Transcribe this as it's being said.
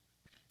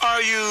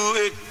Are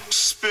you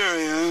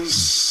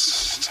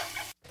experienced?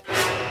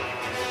 Have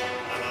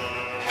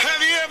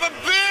you ever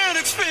been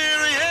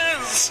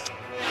experienced?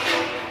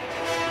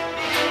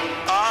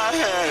 I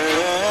have.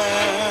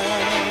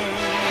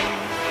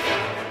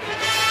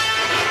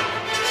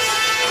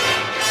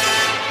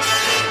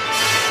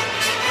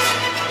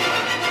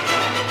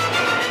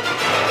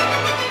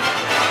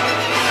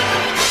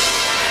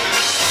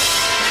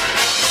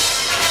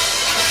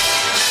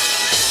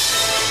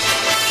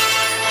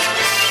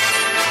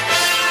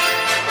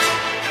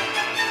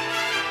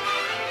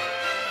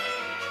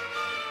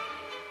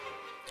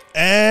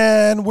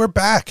 And we're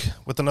back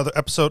with another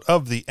episode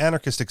of the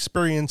Anarchist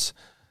Experience,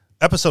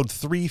 episode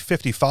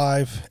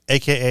 355,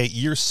 aka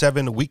year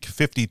 7, week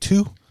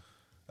 52,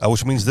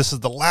 which means this is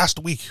the last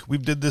week.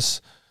 We've did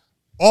this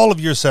all of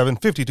year 7,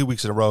 52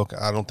 weeks in a row.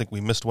 I don't think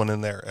we missed one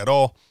in there at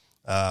all.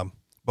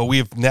 But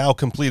we've now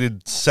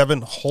completed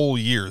 7 whole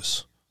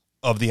years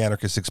of the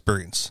Anarchist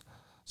Experience.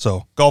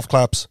 So golf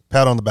claps,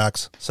 pat on the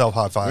backs, self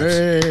high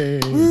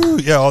fives. Woo,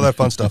 yeah, all that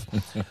fun stuff.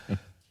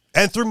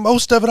 And through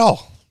most of it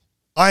all,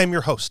 I am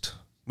your host,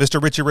 Mr.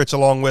 Richie Rich,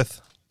 along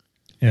with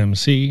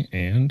MC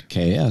and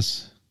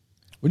KS.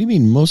 What do you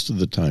mean most of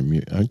the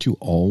time? Aren't you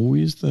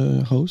always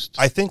the host?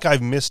 I think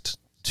I've missed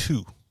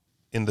 2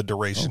 in the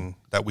duration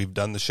that we've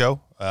done the show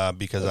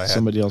because I had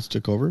somebody else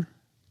took over?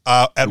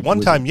 At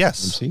one time,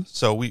 yes. MC?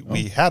 So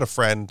we had a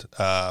friend.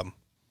 I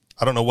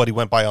don't know what he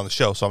went by on the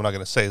show, so I'm not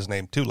going to say his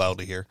name too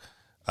loudly here.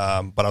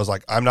 But I was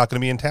like, I'm not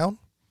going to be in town.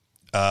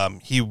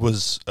 He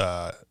was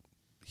a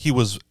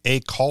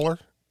caller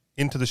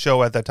into the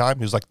show at that time.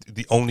 He was like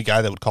the only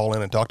guy that would call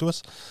in and talk to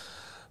us.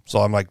 So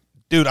I'm like,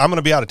 dude, I'm going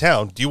to be out of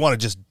town. Do you want to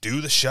just do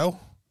the show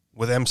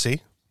with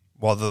MC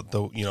while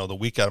the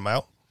week I'm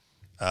out?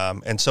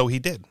 And so he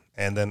did.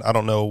 And then I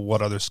don't know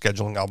what other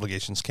scheduling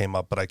obligations came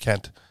up, but I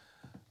can't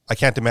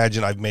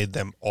imagine I've made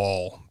them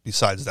all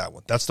besides that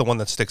one. That's the one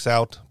that sticks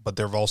out, but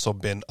there have also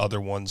been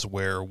other ones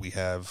where we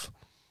have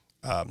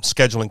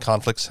scheduling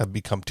conflicts have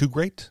become too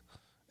great,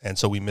 and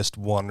so we missed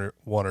one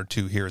or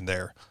two here and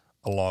there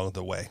along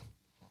the way.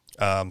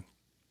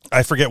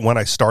 I forget when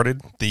I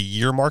started the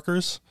year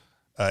markers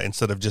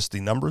instead of just the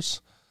numbers.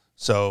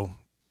 So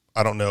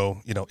I don't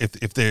know,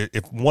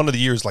 if one of the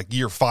years, like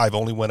year 5,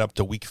 only went up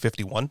to week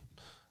 51,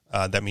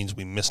 that means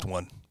we missed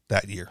one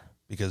that year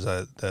because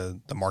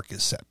the mark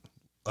is set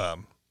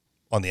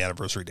on the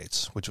anniversary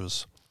dates, which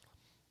was,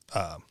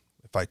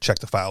 if I check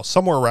the file,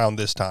 somewhere around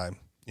this time,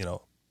 a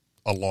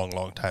long,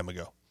 long time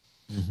ago.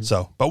 Mm-hmm.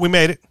 So, but we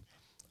made it.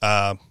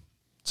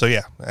 So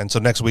yeah, and so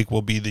next week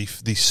will be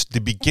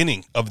the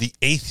beginning of the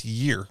 8th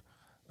year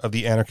of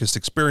the Anarchist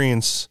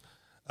Experience,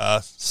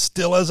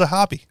 still as a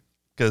hobby,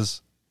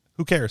 because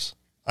who cares?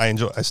 I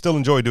still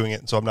enjoy doing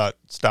it, so I'm not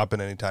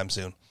stopping anytime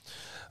soon.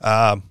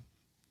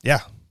 Yeah,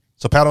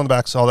 so pat on the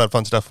backs, all that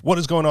fun stuff. What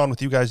is going on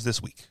with you guys this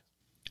week?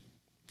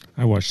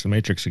 I watched The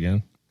Matrix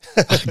again.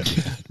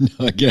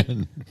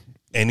 Again.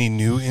 Any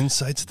new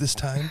insights this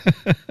time?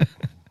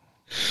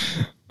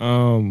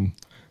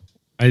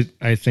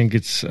 I think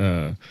it's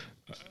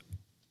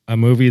a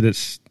movie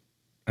that's,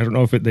 I don't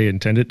know if they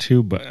intend it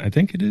to, but I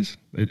think it is.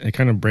 It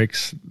kind of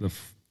breaks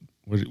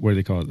what do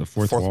they call it? The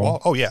fourth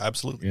wall? Oh, yeah,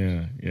 absolutely.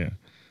 Yeah.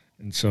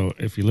 And so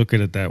if you look at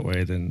it that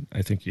way, then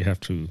I think you have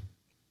to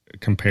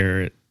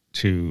compare it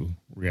to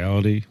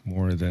reality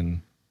more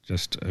than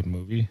just a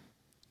movie.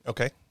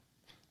 Okay.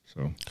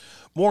 So,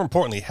 more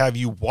importantly, have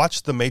you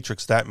watched The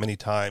Matrix that many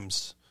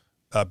times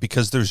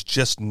because there's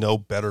just no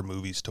better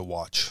movies to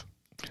watch?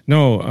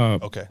 No,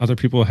 okay. Other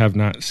people have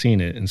not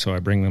seen it, and so I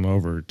bring them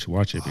over to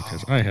watch it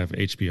because I have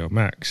HBO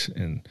Max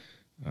and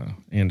a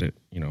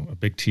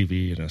big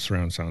TV and a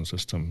surround sound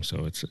system,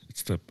 so it's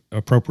the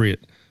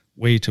appropriate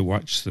way to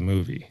watch the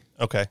movie.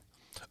 Okay,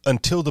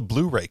 until the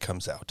Blu-ray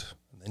comes out,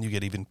 and then you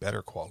get even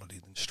better quality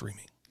than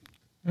streaming.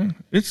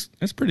 It's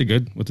pretty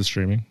good with the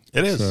streaming.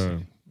 It is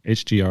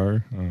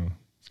HDR.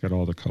 It's got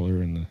all the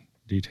color and the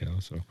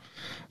detail. So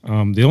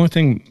the only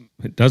thing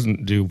it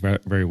doesn't do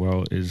very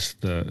well is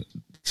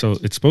so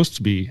it's supposed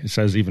to be, it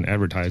says even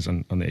advertised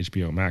on the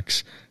HBO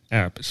Max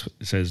app, it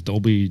says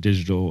Dolby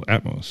Digital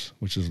Atmos,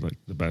 which is like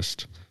the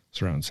best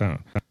surround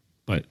sound.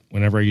 But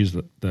whenever I use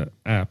the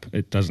app,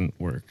 it doesn't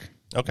work.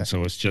 Okay. And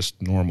so it's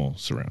just normal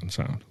surround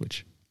sound,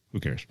 which, who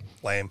cares?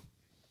 Lame.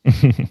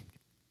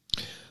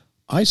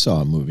 I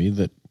saw a movie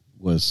that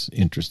was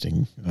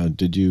interesting.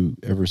 Did you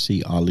ever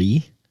see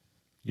Ali?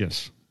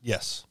 Yes.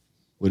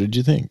 What did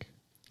you think?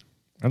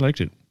 I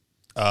liked it.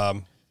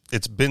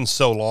 It's been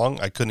so long,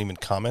 I couldn't even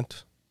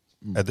comment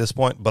at this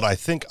point, but I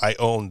think I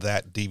own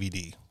that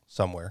DVD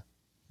somewhere.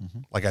 Mm-hmm.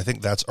 Like, I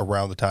think that's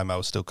around the time I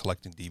was still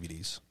collecting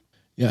DVDs.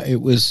 Yeah,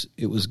 it was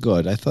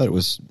good. I thought it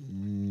was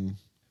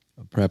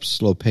perhaps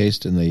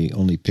slow-paced, and they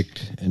only pick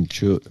and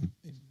choose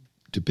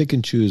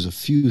a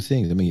few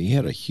things. I mean, he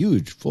had a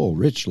huge, full,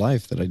 rich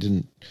life that I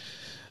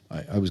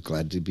was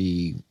glad to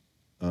be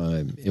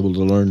able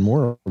to learn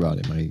more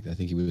about him. I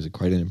think he was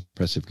quite an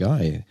impressive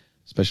guy,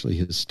 especially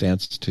his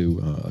stance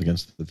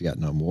against the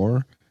Vietnam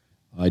War.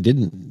 I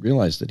didn't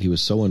realize that he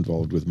was so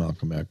involved with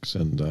Malcolm X,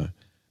 and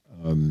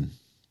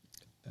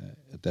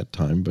at that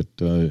time. But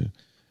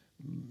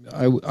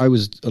I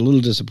was a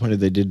little disappointed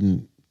they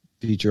didn't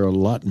feature a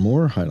lot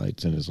more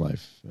highlights in his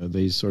life.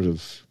 They sort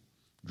of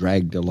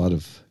dragged a lot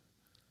of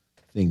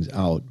things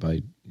out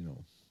by,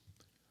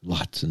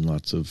 lots and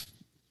lots of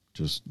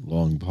just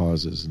long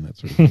pauses and that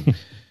sort of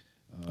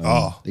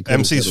thing.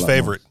 MC's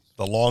favorite,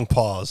 the long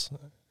pause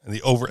and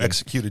the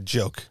over-executed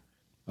joke.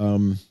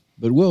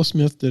 But Will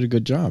Smith did a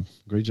good job.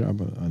 Great job.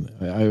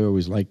 I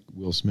always liked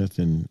Will Smith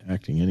in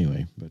acting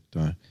anyway,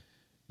 but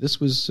this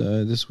was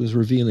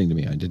revealing to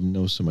me. I didn't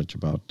know so much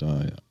about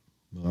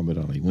Muhammad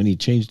Ali. When he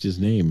changed his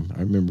name,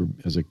 I remember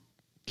as a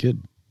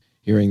kid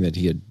hearing that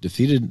he had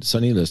defeated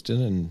Sonny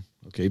Liston, and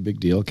okay, big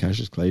deal.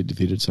 Cassius Clay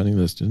defeated Sonny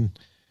Liston.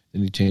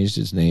 Then he changed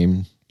his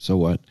name. So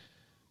what?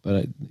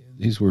 But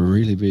these were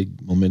really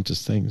big,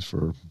 momentous things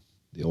for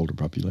the older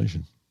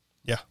population.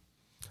 Yeah.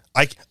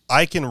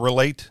 I can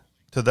relate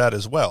to that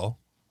as well,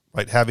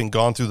 right? Having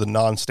gone through the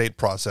non-state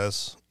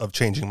process of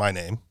changing my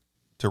name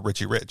to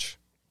Richie Rich,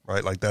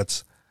 right? Like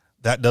that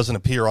doesn't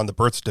appear on the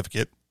birth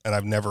certificate, and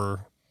I've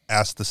never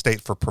asked the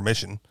state for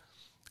permission.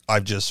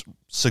 I've just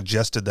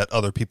suggested that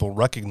other people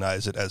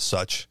recognize it as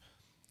such,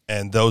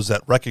 and those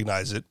that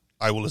recognize it,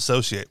 I will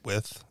associate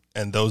with,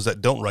 and those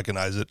that don't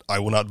recognize it, I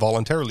will not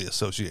voluntarily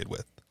associate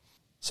with.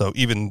 So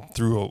even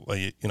through,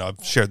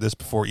 I've shared this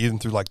before, even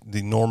through like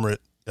the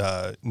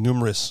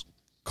numerous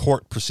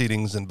court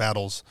proceedings and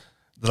battles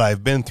that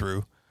I've been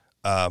through,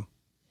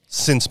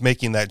 since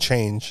making that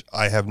change,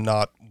 I have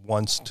not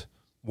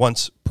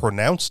once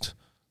pronounced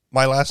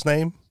my last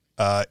name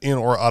in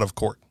or out of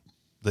court,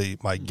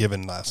 my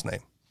given last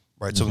name,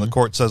 right? So when the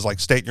court says, like,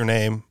 state your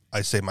name,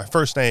 I say my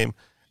first name,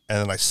 and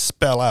then I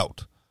spell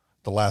out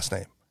the last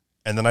name.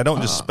 And then I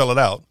don't just spell it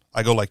out.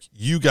 I go like,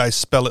 you guys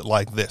spell it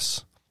like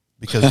this,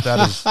 because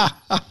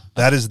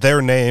that is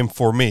their name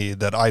for me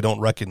that I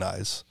don't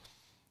recognize.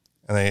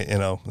 And they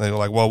go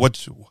like, well,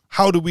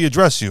 how do we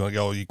address you? I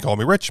go, you call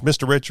me Rich,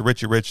 Mr. Rich, or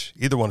Richie Rich.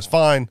 Either one is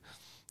fine.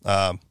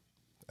 And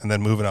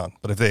then moving on.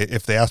 But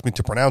if they ask me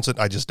to pronounce it,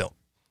 I just don't.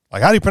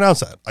 Like, how do you pronounce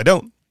that? I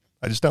don't.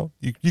 I just don't.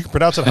 You can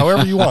pronounce it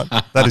however you want.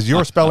 That is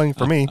your spelling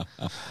for me.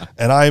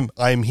 And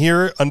I'm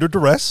here under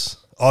duress,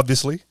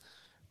 obviously,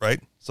 right?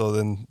 So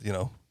then,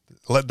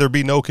 let there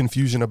be no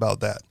confusion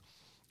about that.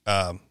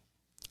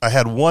 I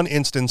had one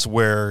instance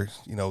where,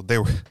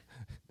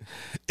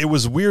 it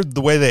was weird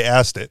the way they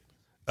asked it,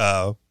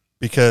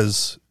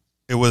 because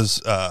it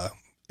was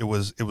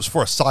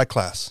for a Psi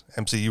class.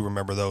 MC, you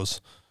remember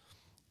those?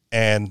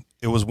 And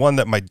it was one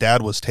that my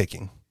dad was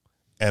taking,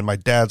 and my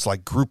dad's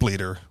like group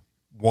leader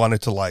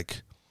wanted to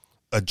like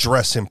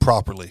address him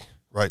properly,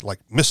 right? Like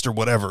Mr.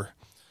 Whatever.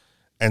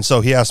 And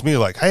so he asked me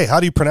like, hey, how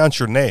do you pronounce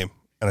your name?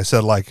 And I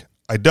said like,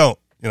 I don't.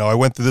 I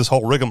went through this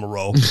whole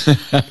rigmarole.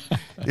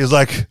 He's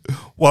like,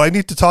 well, I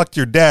need to talk to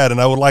your dad,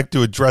 and I would like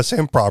to address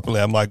him properly.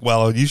 I'm like,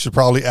 well, you should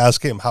probably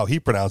ask him how he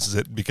pronounces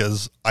it,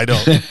 because I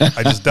don't.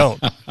 I just don't.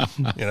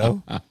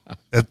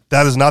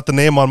 That is not the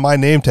name on my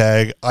name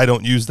tag. I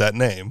don't use that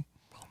name.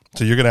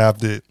 So you're going to have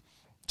to.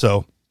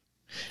 So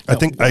now,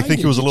 I think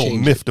he was a little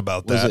miffed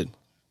about that.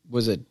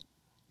 Was it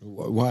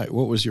why?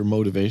 What was your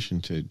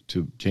motivation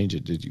to change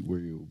it? Were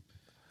you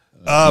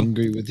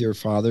angry with your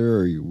father,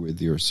 or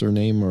with your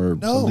surname, or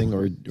something,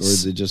 or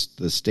is it just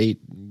the state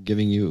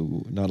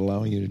not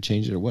allowing you to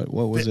change it, or what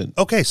was it?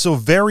 Okay, so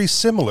very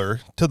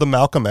similar to the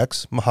Malcolm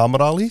X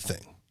Muhammad Ali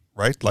thing,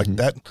 right? Like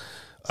that.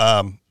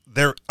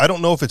 I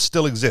don't know if it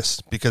still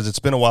exists, because it's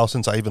been a while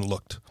since I even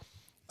looked.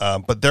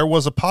 But there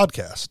was a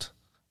podcast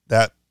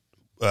that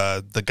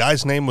the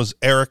guy's name was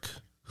Eric.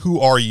 Who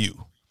are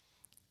you?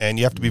 And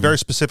you have to be very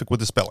specific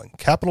with the spelling: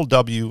 capital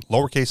W,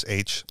 lowercase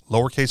h,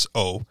 lowercase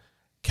o,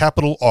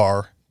 capital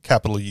R,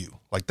 capital U.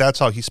 Like, that's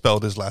how he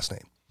spelled his last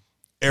name.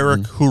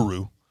 Eric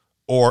Huru,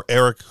 or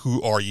Eric,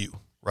 who are you,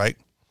 right?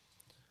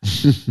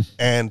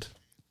 And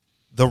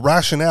the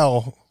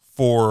rationale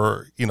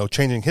for,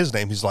 changing his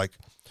name, he's like,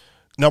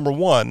 number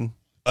one,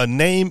 a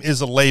name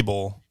is a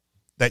label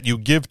that you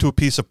give to a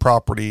piece of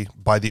property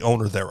by the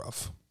owner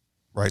thereof,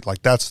 right?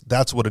 Like,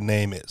 that's what a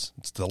name is.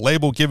 It's the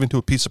label given to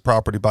a piece of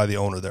property by the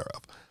owner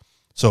thereof.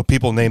 So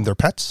people name their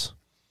pets,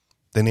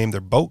 they name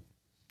their boat,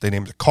 they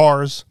name their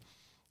cars.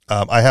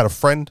 I had a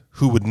friend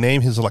who would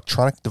name his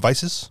electronic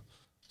devices.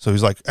 So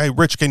he's like, hey,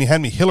 Rich, can you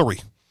hand me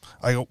Hillary?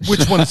 I go,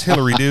 which one is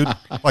Hillary, dude?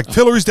 Like,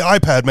 Hillary's the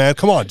iPad, man.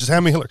 Come on, just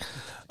hand me Hillary.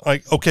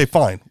 Like, okay,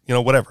 fine.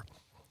 Whatever.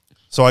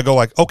 So I go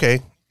like,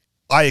 okay,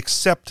 I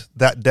accept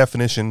that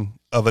definition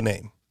of a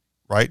name,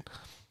 right?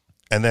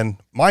 And then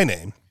my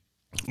name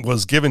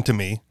was given to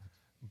me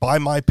by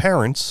my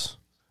parents,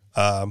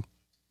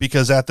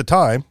 because at the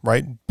time,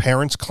 right,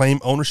 parents claim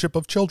ownership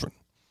of children.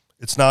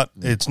 It's not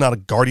a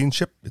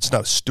guardianship. It's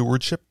not a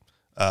stewardship.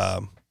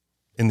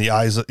 In the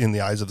eyes of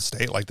the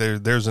state, like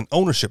there's an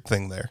ownership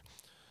thing there.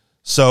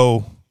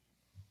 So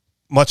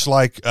much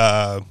like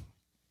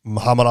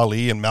Muhammad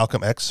Ali and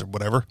Malcolm X or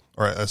whatever,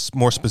 or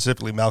more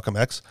specifically Malcolm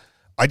X,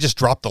 I just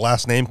dropped the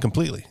last name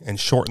completely and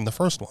shortened the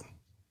first one.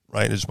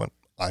 Right? I just went,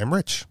 I am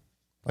Rich.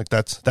 Like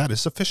that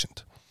is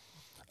sufficient.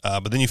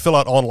 But then you fill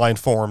out online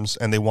forms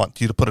and they want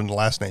you to put in the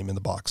last name in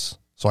the box.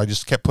 So I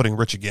just kept putting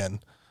Rich again.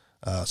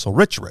 So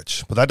Rich,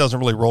 but that doesn't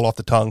really roll off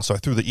the tongue. So I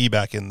threw the E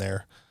back in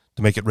there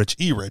to make it Rich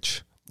E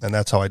Rich. And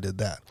that's how I did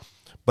that.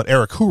 But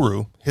Eric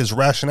Huru, his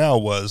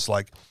rationale was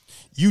like,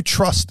 you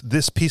trust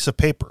this piece of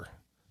paper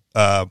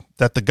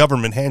that the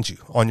government hands you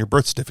on your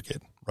birth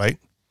certificate, right?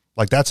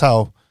 Like that's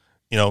how,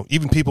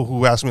 even people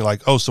who ask me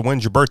like, oh, so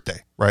when's your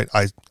birthday, right?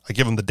 I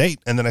give them the date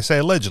and then I say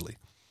allegedly,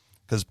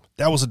 because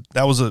that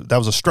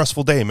was a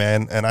stressful day,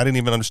 man, and I didn't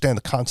even understand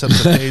the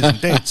concepts of days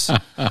and dates.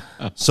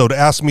 So to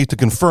ask me to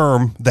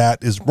confirm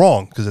that is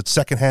wrong because it's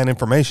secondhand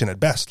information at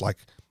best. Like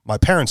my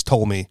parents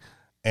told me,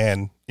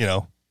 and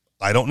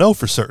I don't know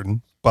for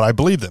certain, but I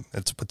believe them.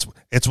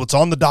 It's what's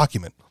on the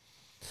document.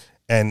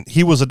 And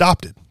he was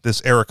adopted.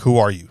 This Eric, who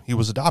are you? He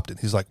was adopted.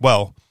 He's like,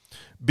 well,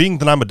 being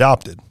that I'm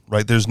adopted,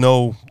 right? There's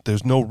no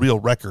real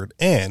record.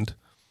 And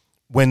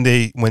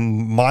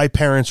when my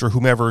parents or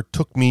whomever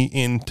took me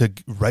in to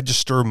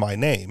register my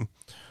name,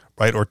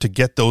 right, or to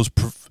get those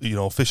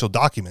official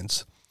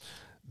documents,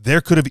 there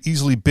could have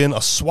easily been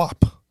a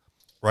swap,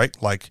 right?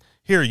 Like,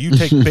 here, you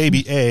take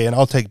baby A and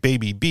I'll take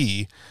baby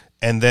B,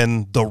 and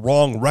then the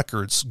wrong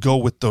records go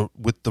with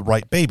the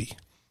right baby,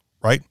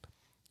 right?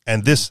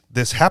 And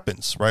this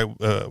happens, right?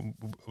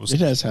 It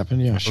has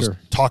happened, yeah, sure. I was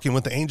talking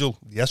with the angel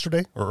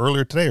yesterday or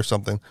earlier today or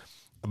something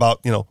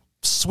about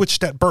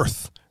switched at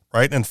birth,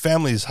 right? And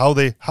families how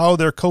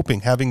they're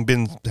coping having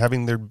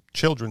their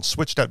children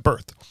switched at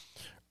birth,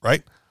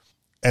 right?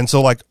 And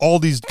so like all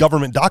these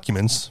government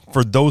documents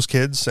for those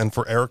kids and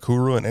for Eric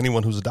Huru and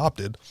anyone who's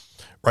adopted,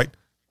 right,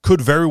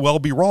 could very well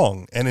be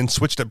wrong, and in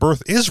switched at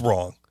birth is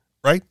wrong,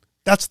 right?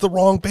 That's the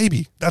wrong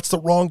baby. That's the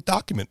wrong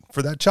document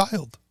for that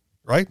child.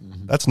 Right?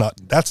 Mm-hmm.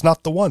 That's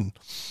not the one.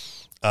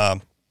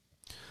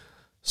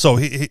 So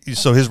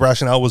his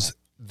rationale was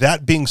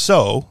that being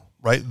so,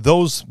 right?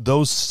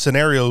 Those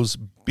scenarios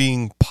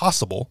being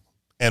possible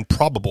and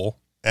probable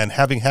and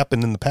having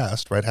happened in the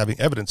past, right?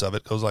 Having evidence of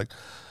it, goes like,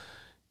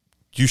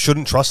 you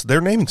shouldn't trust their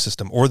naming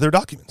system or their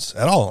documents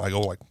at all. I go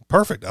like,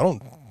 perfect. I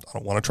don't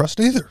want to trust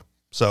either.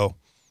 So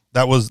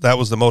that was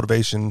the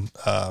motivation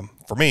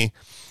for me,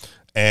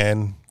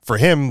 and for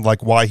him,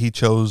 like why he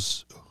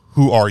chose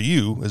who are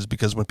you is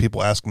because when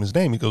people ask him his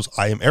name, he goes,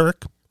 I am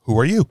Eric. Who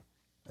are you?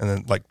 And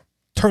then like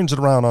turns it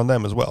around on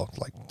them as well,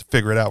 like to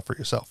figure it out for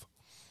yourself.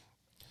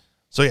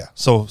 So yeah,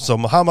 so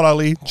Muhammad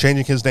Ali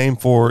changing his name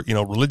for,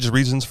 religious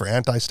reasons, for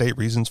anti-state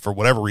reasons, for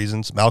whatever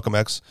reasons, Malcolm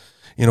X,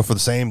 for the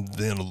same,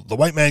 the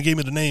white man gave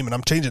me the name and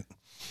I'm changing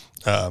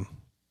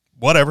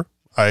whatever.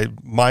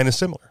 Mine is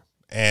similar,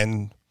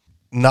 and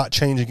not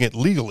changing it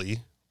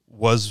legally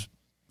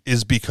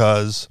is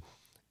because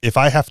if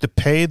I have to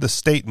pay the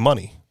state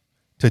money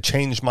to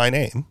change my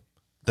name,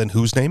 then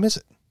whose name is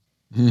it?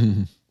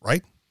 Mm-hmm.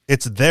 Right?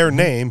 It's their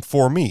name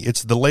for me.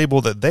 It's the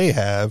label that they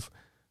have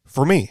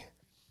for me.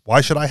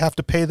 Why should I have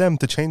to pay them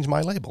to change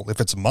my label? If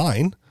it's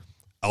mine,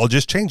 I'll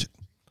just change it.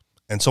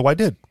 And so I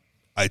did.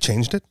 I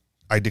changed it.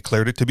 I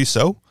declared it to be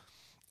so.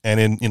 And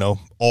in,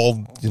 all,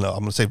 I'm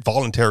going to say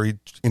voluntary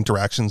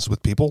interactions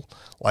with people,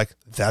 like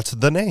that's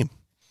the name.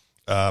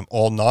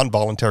 All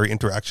non-voluntary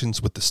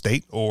interactions with the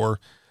state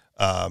or,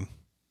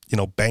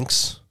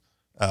 banks.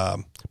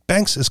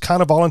 Banks is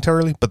kind of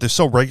voluntarily, but they're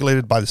so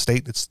regulated by the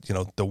state. It's,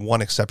 the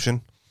one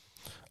exception.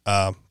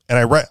 And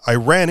I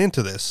ran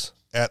into this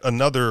at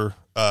another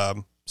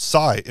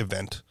Psy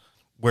event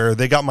where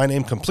they got my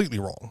name completely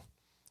wrong,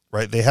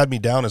 right? They had me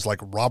down as like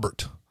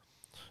Robert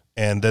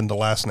and then the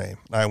last name.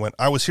 I went,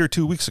 I was here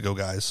 2 weeks ago,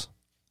 guys.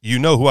 You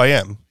know who I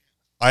am.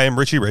 I am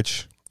Richie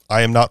Rich.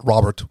 I am not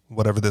Robert,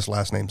 whatever this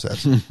last name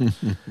says.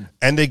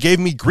 And they gave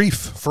me grief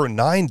for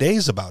 9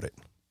 days about it.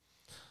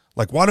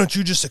 Like, why don't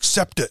you just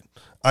accept it?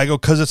 I go,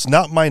 because it's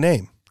not my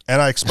name. And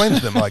I explained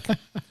to them, like,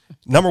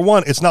 number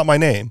one, it's not my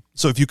name.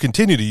 So if you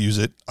continue to use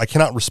it, I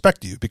cannot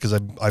respect you because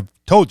I've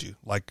told you,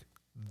 like,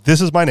 this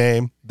is my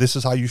name. This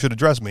is how you should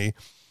address me.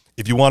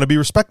 If you want to be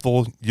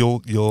respectful,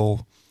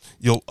 you'll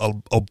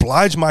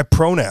oblige my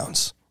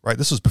pronouns, right?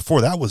 This was before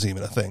that was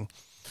even a thing.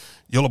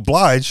 You'll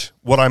oblige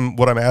what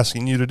I'm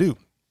asking you to do.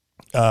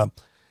 And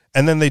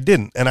then they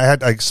didn't. And I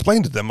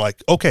explained to them,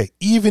 like, okay,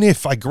 even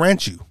if I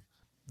grant you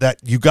that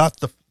you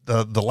got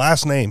the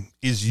last name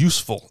is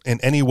useful in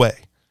any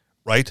way,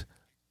 right?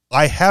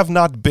 I have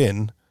not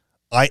been,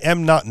 I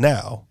am not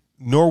now,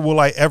 nor will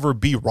I ever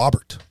be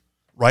Robert,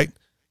 right?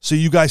 So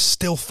you guys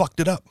still fucked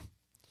it up,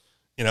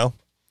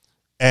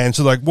 And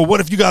so like, well, what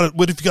if you got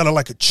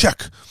like a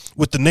check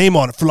with the name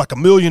on it for like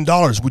 $1 million?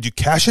 Would you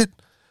cash it?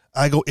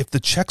 I go, if the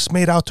check's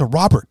made out to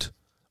Robert,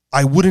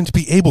 I wouldn't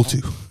be able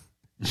to.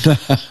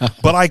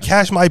 But I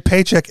cash my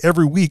paycheck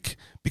every week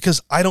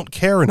because I don't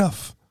care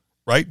enough,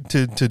 right?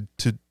 To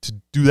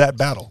do that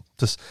battle,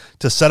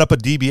 to set up a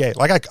DBA.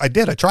 Like I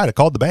did. I tried. I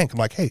called the bank. I'm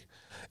like, hey,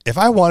 if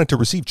I wanted to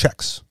receive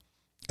checks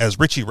as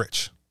Richie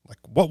Rich, like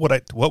what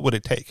would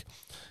it take?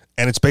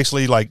 And it's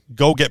basically like,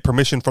 go get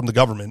permission from the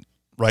government,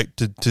 right?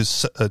 To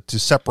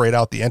separate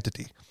out the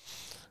entity.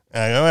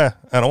 And I go,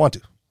 I don't want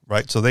to,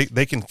 right? So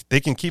they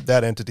can keep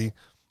that entity,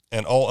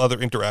 and all other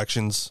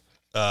interactions,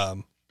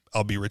 I'll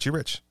be Richie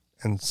Rich.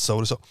 And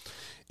so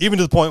even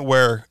to the point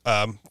where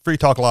Free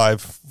Talk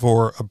Live,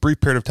 for a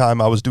brief period of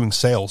time, I was doing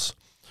sales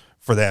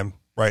for them,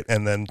 right?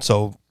 And then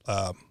so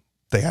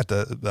they had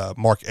to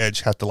Mark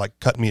Edge had to like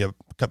cut me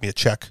a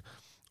check,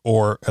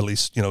 or at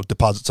least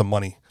deposit some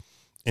money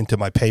into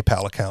my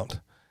PayPal account.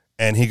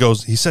 And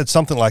he said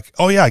something like,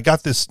 "Oh yeah, I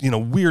got this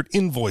weird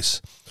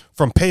invoice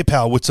from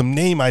PayPal with some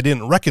name I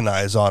didn't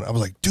recognize on." I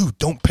was like, "Dude,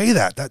 don't pay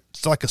that.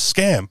 That's like a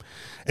scam."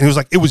 And he was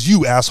like, "It was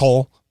you,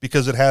 asshole,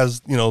 because it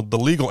has the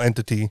legal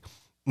entity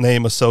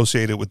name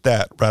associated with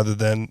that, rather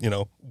than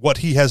what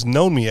he has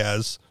known me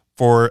as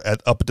for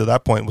up to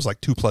that point was like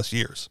 2+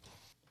 years.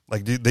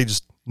 Like they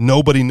just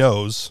nobody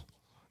knows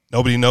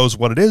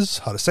what it is,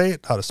 how to say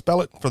it, how to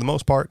spell it for the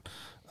most part,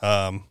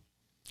 and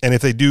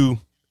if they do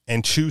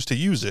and choose to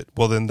use it,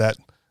 well then that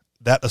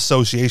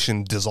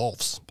association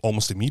dissolves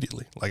almost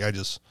immediately. Like I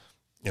just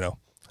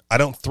I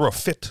don't throw a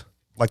fit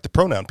like the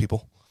pronoun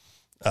people,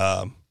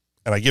 and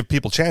I give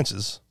people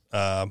chances.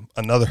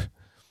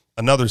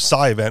 Another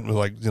side event was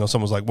like,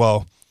 someone was like,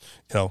 well,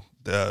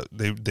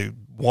 they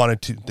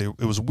wanted to,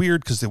 it was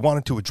weird because they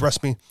wanted to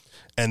address me.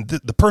 And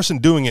the person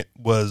doing it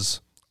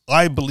was,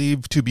 I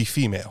believe, to be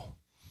female.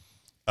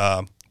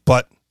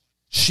 But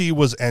she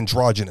was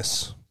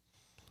androgynous.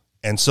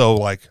 And so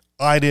like,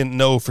 I didn't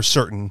know for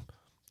certain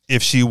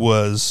if she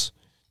was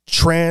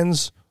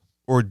trans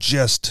or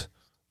just,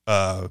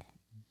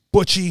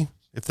 butchy,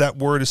 if that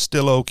word is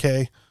still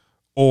okay,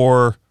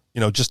 or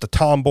just a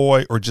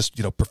tomboy, or just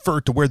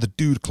preferred to wear the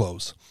dude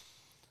clothes.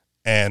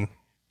 And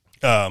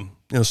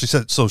she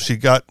said, so she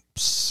got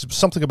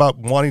something about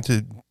wanting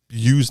to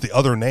use the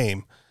other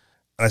name,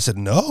 and I said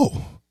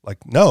no,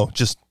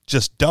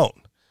 just don't.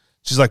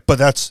 She's like, but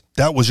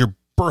that was your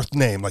birth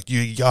name, like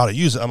you gotta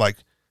use it. I'm like,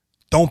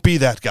 don't be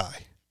that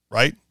guy,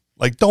 right?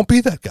 Like, don't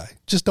be that guy.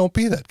 Just don't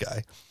be that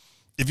guy.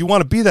 If you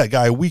want to be that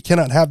guy, we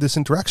cannot have this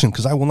interaction,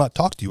 because I will not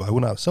talk to you. I will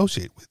not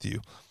associate with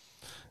you.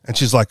 And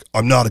she's like,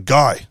 I'm not a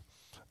guy.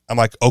 I'm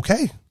like,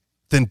 okay,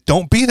 then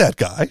don't be that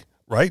guy,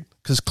 right?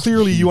 Because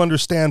clearly you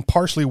understand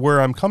partially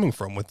where I'm coming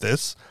from with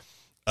this,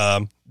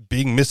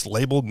 being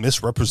mislabeled,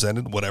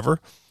 misrepresented, whatever.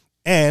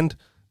 And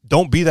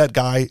don't be that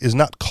guy is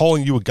not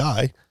calling you a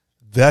guy.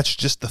 That's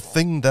just the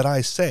thing that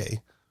I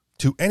say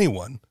to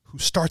anyone who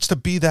starts to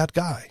be that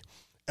guy.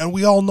 And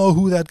we all know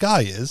who that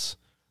guy is,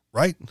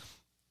 right?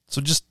 So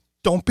just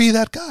don't be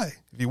that guy.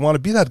 If you want to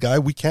be that guy,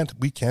 we can't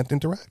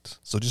interact.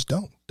 So just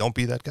don't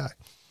be that guy.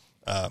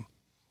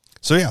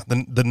 So yeah,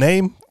 the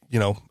name,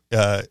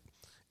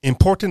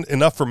 important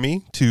enough for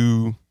me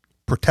to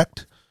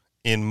protect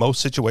in most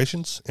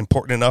situations,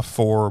 important enough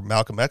for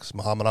Malcolm X,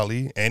 Muhammad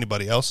Ali,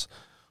 anybody else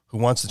who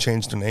wants to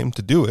change their name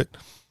to do it,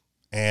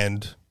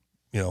 and,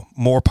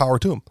 more power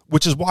to them.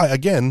 Which is why,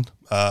 again,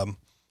 I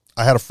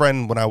had a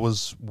friend when I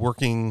was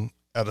working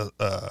at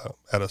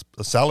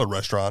a salad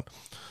restaurant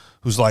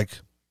who's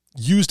like,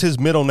 used his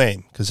middle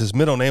name because his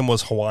middle name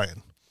was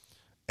Hawaiian.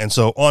 And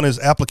so on his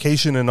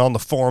application and on the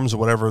forms or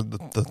whatever,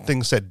 the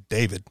thing said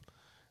David,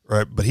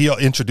 right? But he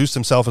introduced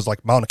himself as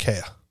like Mauna Kea.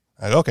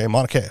 Like, okay,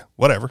 Mauna Kea,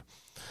 whatever.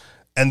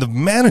 And the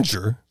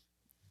manager,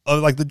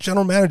 like the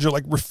general manager,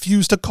 like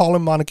refused to call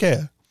him Mauna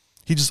Kea.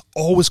 He just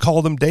always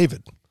called him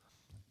David.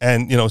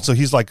 And, so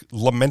he's like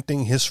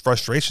lamenting his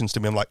frustrations to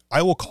me. I'm like,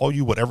 I will call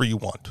you whatever you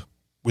want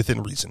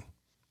within reason,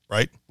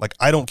 right? Like,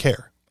 I don't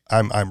care.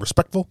 I'm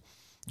respectful.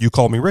 You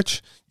call me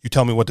Rich. You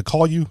tell me what to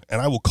call you,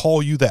 and I will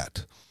call you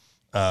that.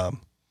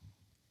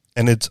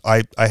 And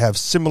I have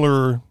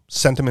similar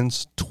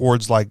sentiments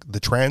towards like the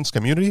trans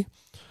community,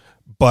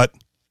 but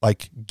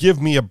like,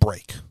 give me a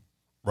break,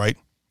 right?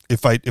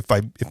 If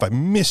I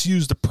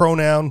misuse the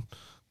pronoun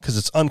because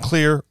it's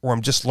unclear or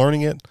I'm just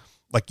learning it,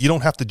 like, you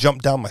don't have to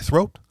jump down my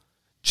throat.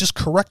 Just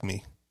correct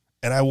me,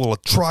 and I will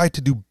try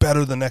to do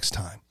better the next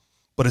time.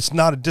 But it's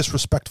not a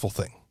disrespectful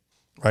thing,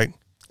 right?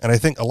 And I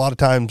think a lot of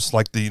times,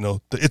 like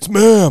the it's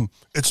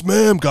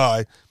ma'am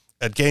guy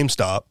at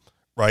GameStop,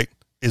 right,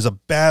 is a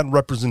bad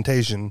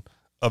representation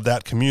of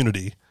that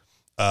community,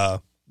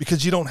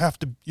 because you don't have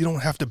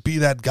to be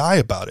that guy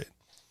about it,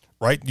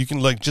 right? You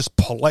can like just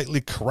politely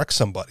correct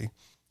somebody.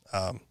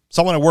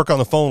 Someone I work on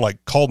the phone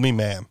like called me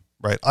ma'am,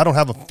 right? I don't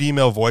have a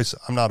female voice.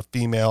 I'm not a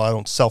female. I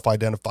don't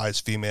self-identify as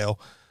female,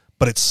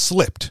 but it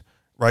slipped,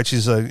 right?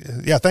 She's like,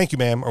 yeah, thank you,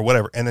 ma'am, or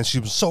whatever. And then she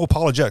was so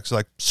apologetic. She's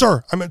like,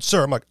 sir, I meant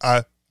sir. I'm like,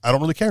 I don't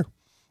really care,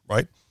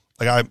 right?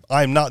 Like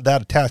I'm not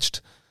that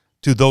attached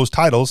to those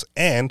titles,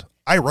 and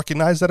I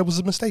recognize that it was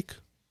a mistake,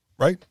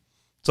 right?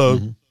 So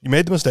you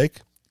made the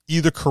mistake,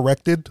 either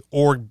corrected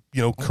or,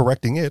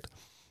 correcting it,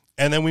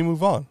 and then we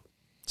move on.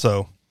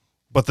 So,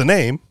 but the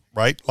name,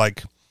 right?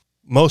 Like,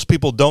 most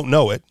people don't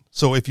know it.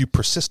 So if you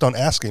persist on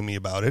asking me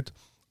about it,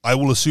 I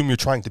will assume you're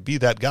trying to be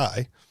that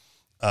guy.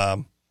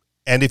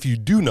 And if you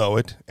do know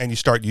it and you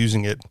start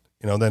using it,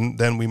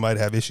 then we might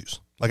have issues.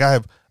 Like I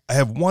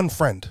have one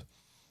friend,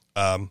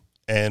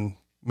 and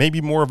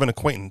maybe more of an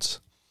acquaintance,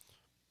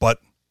 but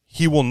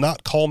he will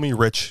not call me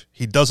Rich.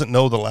 He doesn't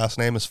know the last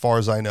name as far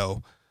as I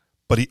know,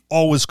 but he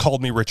always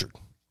called me Richard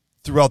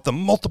throughout the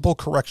multiple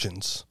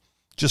corrections,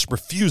 just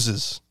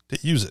refuses to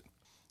use it.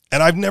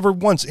 And I've never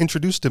once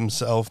introduced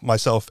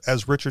myself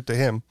as Richard to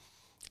him.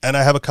 And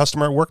I have a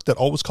customer at work that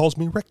always calls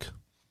me Rick,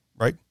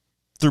 right?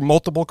 Through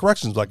multiple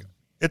corrections. Like,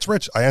 it's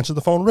Rich. I answer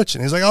the phone, Rich.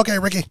 And he's like, okay,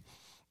 Ricky.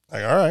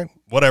 Like, all right,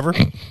 whatever.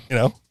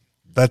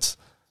 That's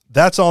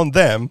on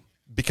them,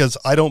 because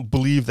I don't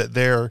believe that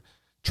they're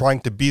trying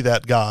to be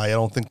that guy. I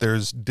don't think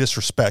there's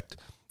disrespect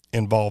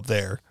involved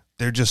there.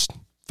 They're just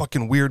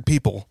fucking weird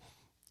people.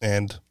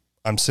 And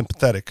I'm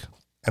sympathetic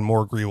and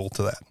more agreeable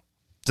to that.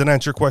 Does that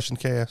answer your question,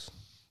 KS?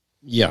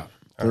 Yeah,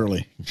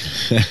 early.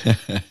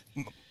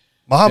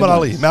 Muhammad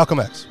Ali, Malcolm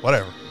X,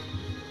 whatever.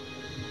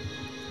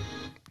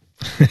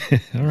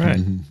 All right.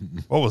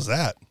 What was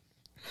that?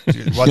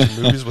 You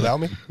watching movies without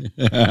me?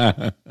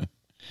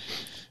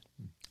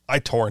 I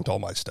torrent all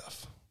my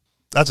stuff.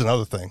 That's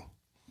another thing.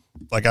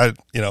 Like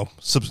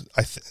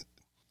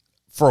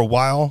for a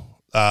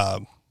while,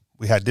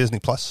 we had Disney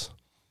Plus,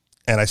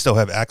 and I still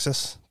have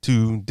access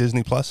to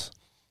Disney Plus,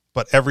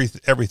 but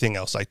everything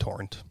else I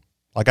torrent.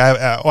 Like I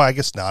have, I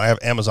guess not. I have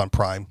Amazon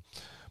Prime,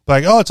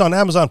 but it's on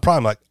Amazon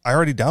Prime. Like, I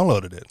already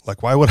downloaded it.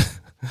 Like, why would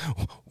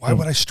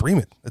I stream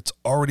it? It's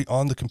already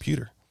on the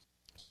computer.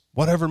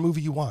 Whatever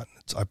movie you want,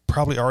 I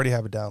probably already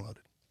have it downloaded.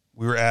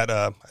 We were at,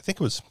 I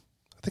think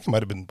it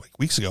might have been like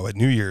weeks ago at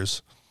New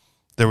Year's.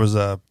 There was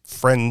a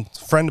friend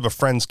of a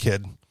friend's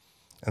kid,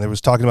 and they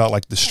was talking about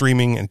like the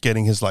streaming and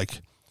getting his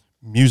like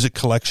music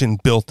collection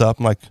built up.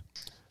 I'm like,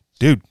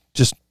 dude,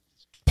 just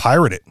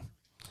pirate it.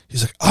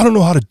 He's like, I don't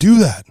know how to do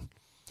that.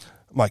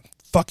 I'm like,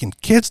 fucking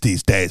kids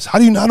these days. How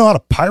do you not know how to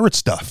pirate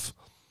stuff?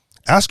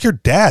 Ask your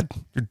dad.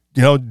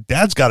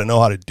 Dad's got to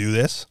know how to do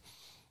this.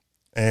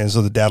 And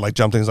so the dad like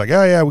jumped in. He's like,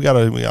 oh yeah,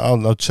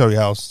 I'll show you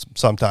how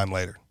sometime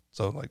later.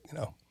 So like,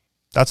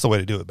 that's the way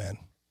to do it, man.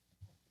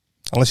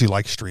 Unless you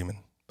like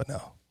streaming, but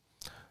no.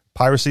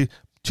 Piracy,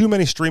 too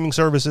many streaming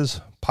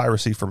services,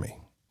 piracy for me.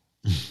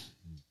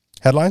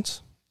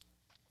 Headlines?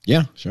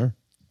 Yeah, sure.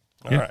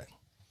 All right.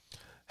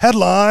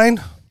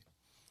 Headline: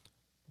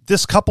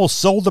 this couple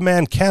sold the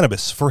man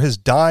cannabis for his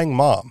dying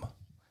mom.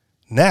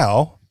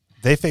 Now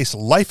they face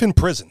life in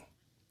prison.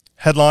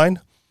 Headline: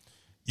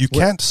 you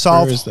can't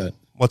solve. Where is that?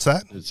 What's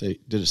that?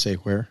 Did it say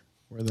where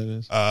that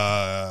is?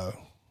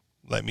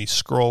 Let me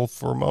scroll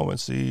for a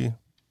moment. See,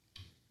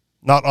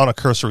 not on a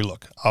cursory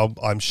look.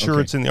 I'm sure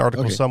it's in the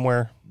article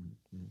somewhere.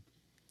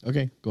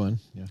 Okay, go on.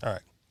 Yeah. All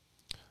right.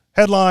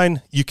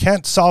 Headline: you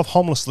can't solve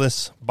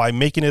homelessness by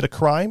making it a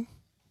crime.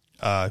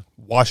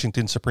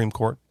 Washington Supreme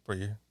Court, for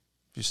you,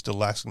 if you're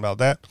still asking about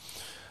that.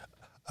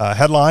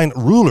 Headline: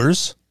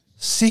 rulers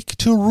seek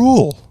to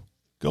rule.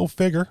 Go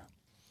figure.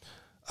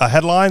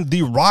 Headline: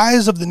 the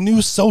rise of the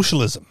new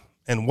socialism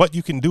and what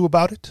you can do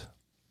about it.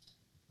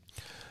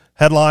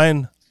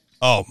 Headline: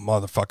 oh,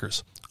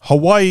 motherfuckers.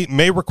 Hawaii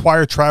may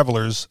require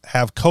travelers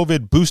have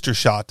COVID booster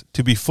shot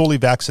to be fully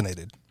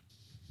vaccinated.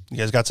 You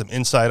guys got some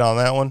insight on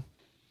that one?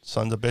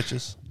 Sons of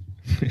bitches.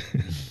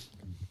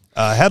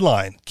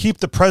 Headline: keep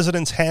the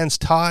president's hands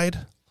tied.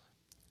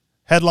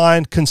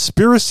 Headline: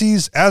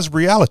 conspiracies as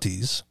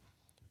realities.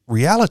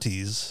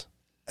 Realities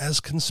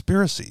as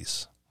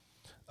conspiracies.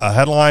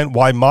 Headline: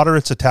 why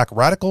moderates attack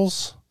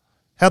radicals.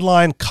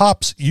 Headline: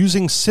 cops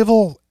using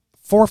civil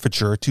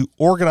forfeiture to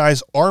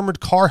organize armored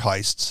car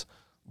heists,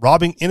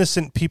 robbing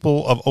innocent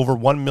people of over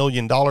 $1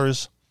 million.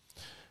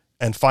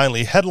 And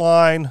finally,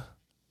 headline: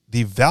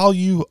 the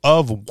value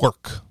of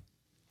work.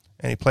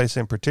 Any place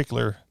in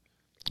particular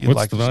you'd What's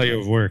like the value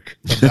of work?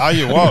 The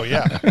value, oh,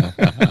 yeah.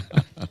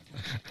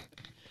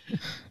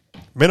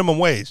 Minimum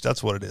wage,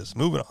 that's what it is.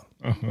 Moving on.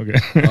 Oh, okay.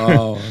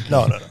 Oh, okay.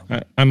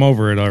 No. I'm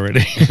over it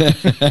already.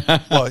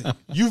 Well,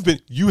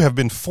 you have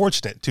been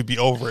fortunate to be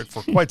over it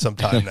for quite some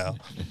time now.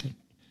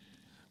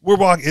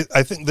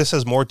 I think this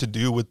has more to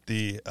do with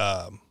the,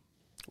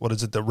 what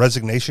is it, the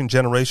resignation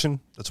generation?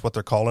 That's what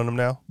they're calling them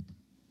now.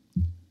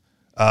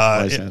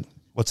 Why is that?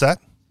 What's that?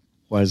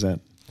 Why is that?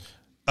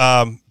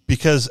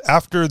 Because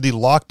after the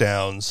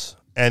lockdowns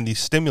and the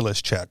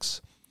stimulus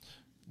checks,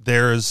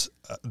 there's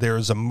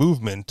a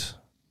movement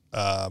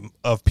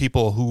of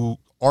people who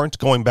aren't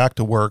going back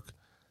to work,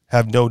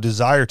 have no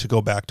desire to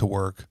go back to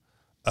work,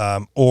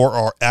 or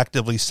are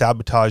actively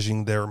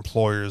sabotaging their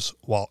employers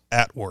while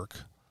at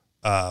work,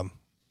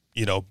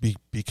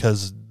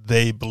 because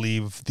they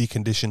believe the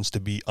conditions to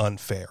be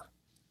unfair.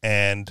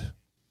 And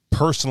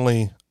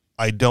personally,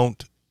 I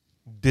don't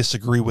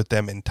disagree with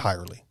them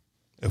entirely.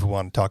 If we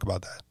want to talk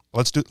about that,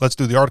 let's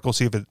do the article,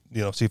 see if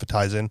it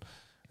ties in,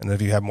 and then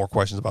if you have more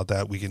questions about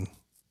that, we can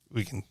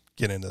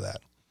get into that.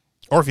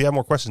 Or if you have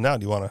more questions now,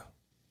 do you want to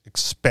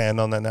expand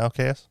on that now,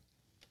 KS?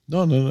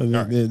 No.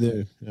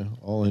 They're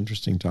all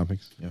interesting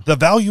topics. Yeah. The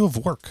value of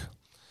work.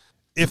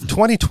 If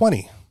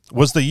 2020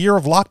 was the year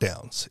of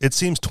lockdowns, it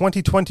seems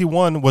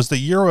 2021 was the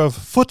year of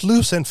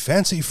footloose and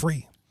fancy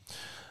free.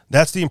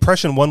 That's the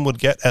impression one would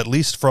get, at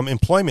least from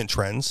employment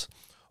trends.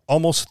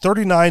 Almost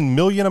 39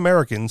 million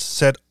Americans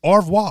said au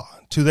revoir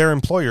to their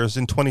employers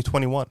in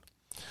 2021.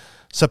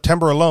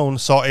 September alone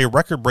saw a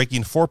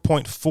record-breaking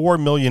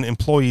 4.4 million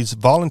employees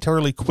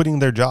voluntarily quitting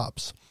their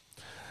jobs.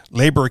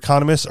 Labor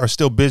economists are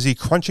still busy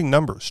crunching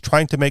numbers,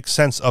 trying to make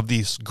sense of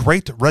this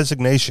great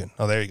resignation.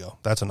 Oh, there you go.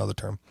 That's another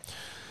term.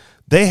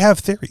 They have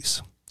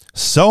theories.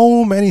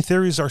 So many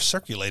theories are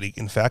circulating,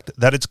 in fact,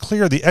 that it's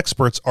clear the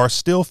experts are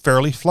still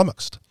fairly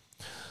flummoxed.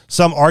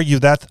 Some argue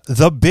that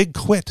the big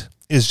quit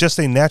is just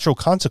a natural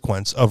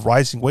consequence of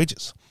rising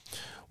wages.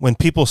 When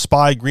people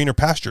spy greener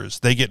pastures,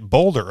 they get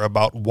bolder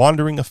about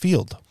wandering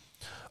afield.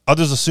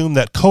 Others assume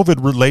that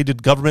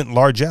COVID-related government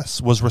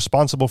largesse was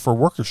responsible for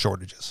worker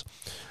shortages.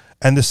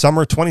 And this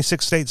summer,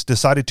 26 states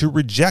decided to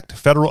reject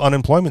federal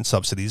unemployment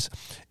subsidies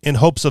in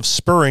hopes of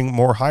spurring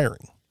more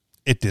hiring.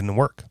 It didn't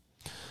work.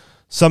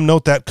 Some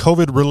note that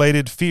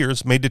COVID-related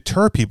fears may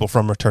deter people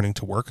from returning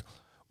to work,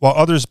 while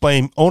others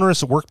blame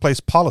onerous workplace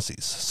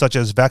policies, such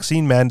as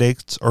vaccine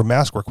mandates or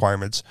mask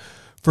requirements,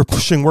 for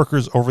pushing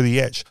workers over the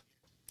edge.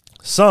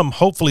 Some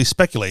hopefully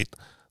speculate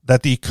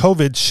that the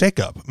COVID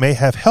shakeup may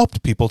have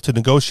helped people to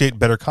negotiate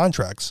better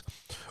contracts,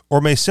 or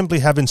may simply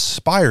have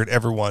inspired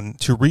everyone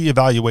to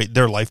reevaluate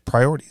their life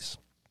priorities.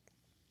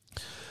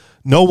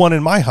 No one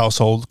in my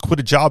household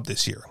quit a job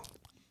this year.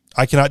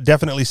 I cannot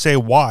definitely say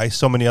why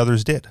so many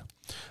others did.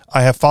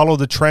 I have followed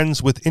the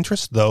trends with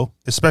interest, though,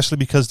 especially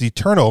because the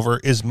turnover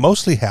is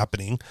mostly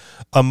happening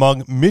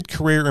among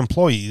mid-career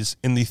employees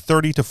in the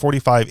 30 to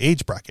 45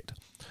 age bracket.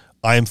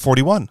 I am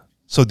 41,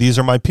 so these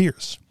are my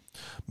peers.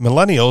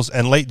 Millennials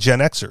and late Gen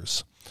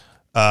Xers.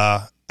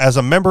 As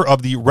a member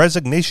of the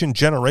resignation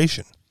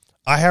generation,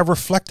 I have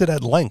reflected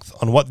at length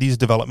on what these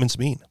developments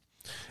mean.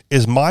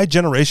 Is my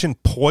generation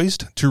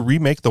poised to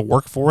remake the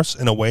workforce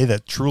in a way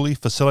that truly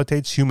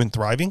facilitates human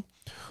thriving?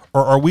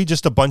 Or are we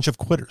just a bunch of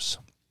quitters?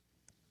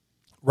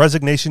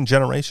 Resignation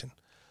generation.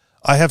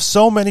 I have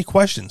so many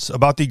questions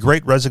about the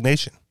Great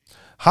Resignation.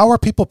 How are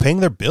people paying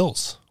their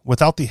bills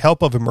without the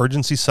help of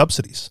emergency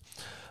subsidies?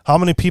 How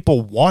many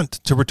people want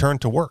to return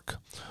to work?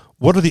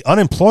 What are the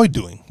unemployed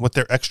doing with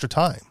their extra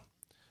time?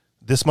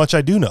 This much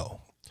I do know.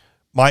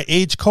 My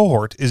age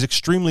cohort is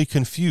extremely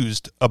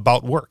confused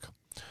about work.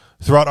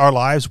 Throughout our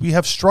lives, we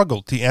have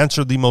struggled to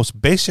answer the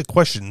most basic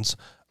questions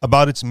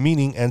about its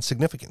meaning and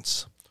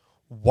significance.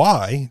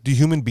 Why do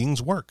human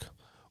beings work?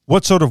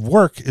 What sort of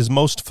work is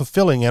most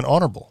fulfilling and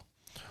honorable?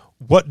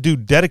 What do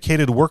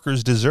dedicated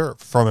workers deserve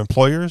from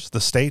employers,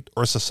 the state,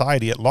 or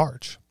society at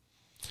large?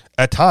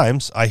 At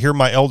times, I hear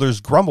my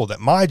elders grumble that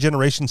my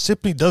generation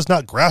simply does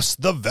not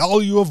grasp the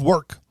value of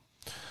work.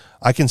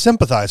 I can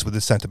sympathize with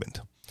this sentiment.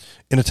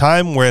 In a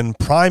time when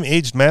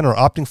prime-aged men are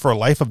opting for a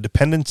life of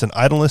dependence and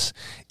idleness,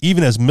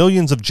 even as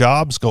millions of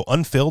jobs go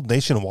unfilled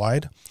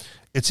nationwide,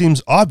 it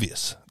seems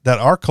obvious that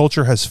our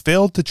culture has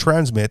failed to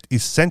transmit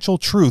essential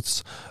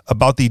truths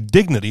about the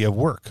dignity of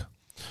work.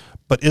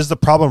 But is the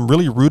problem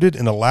really rooted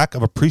in a lack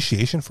of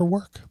appreciation for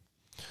work?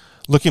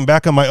 Looking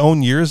back on my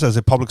own years as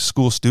a public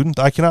school student,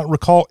 I cannot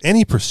recall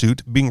any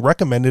pursuit being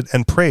recommended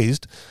and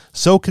praised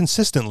so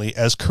consistently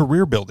as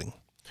career building.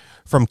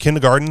 From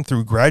kindergarten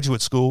through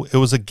graduate school, it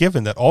was a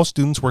given that all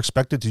students were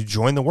expected to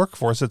join the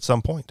workforce at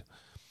some point.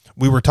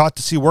 We were taught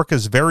to see work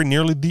as very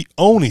nearly the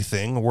only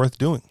thing worth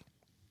doing.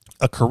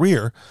 A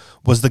career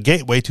was the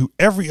gateway to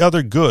every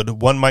other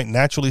good one might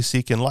naturally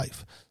seek in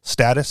life.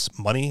 Status,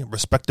 money,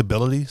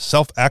 respectability,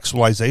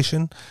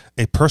 self-actualization,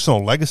 a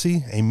personal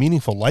legacy, a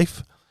meaningful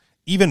life.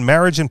 Even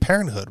marriage and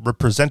parenthood were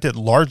presented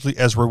largely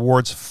as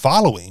rewards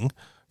following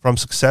from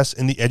success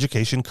in the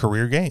education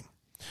career game.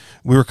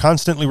 We were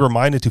constantly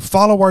reminded to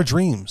follow our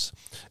dreams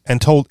and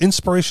told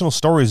inspirational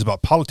stories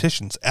about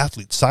politicians,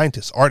 athletes,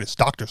 scientists, artists,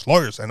 doctors,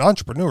 lawyers, and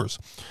entrepreneurs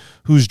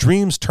whose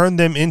dreams turned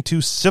them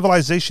into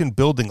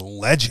civilization-building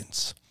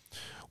legends.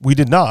 We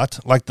did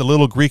not, like the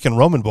little Greek and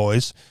Roman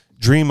boys,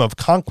 dream of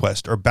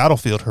conquest or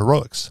battlefield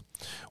heroics.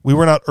 We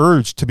were not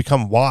urged to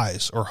become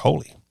wise or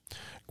holy.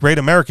 Great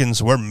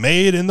Americans were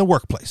made in the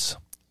workplace.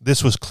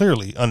 This was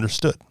clearly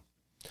understood.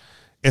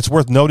 It's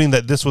worth noting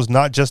that this was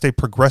not just a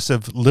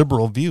progressive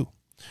liberal view.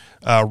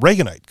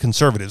 Reaganite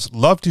conservatives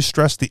love to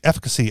stress the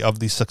efficacy of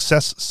the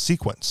success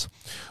sequence,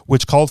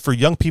 which called for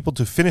young people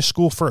to finish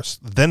school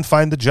first, then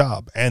find a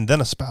job, and then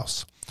a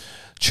spouse.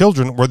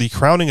 Children were the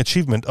crowning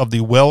achievement of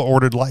the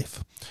well-ordered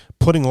life.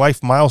 Putting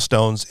life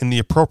milestones in the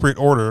appropriate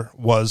order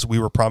was, we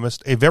were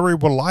promised, a very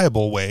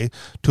reliable way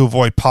to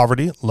avoid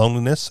poverty,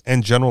 loneliness,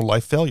 and general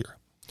life failure.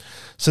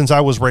 Since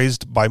I was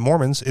raised by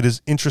Mormons, it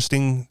is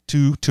interesting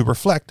to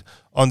reflect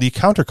on the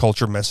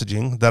counterculture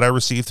messaging that I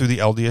received through the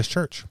LDS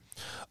Church.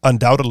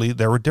 Undoubtedly,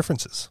 there were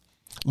differences.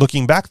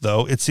 Looking back,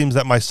 though, it seems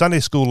that my Sunday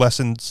school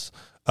lessons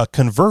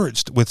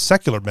converged with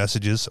secular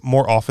messages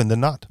more often than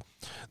not.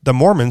 The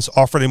Mormons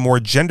offered a more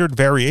gendered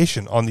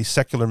variation on the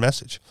secular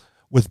message,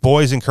 with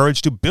boys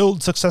encouraged to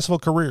build successful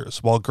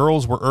careers, while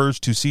girls were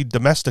urged to see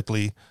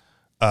domesticity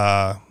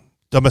as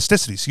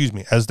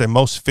their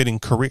most fitting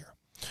career.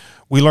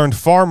 We learned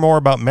far more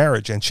about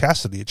marriage and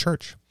chastity at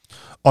church.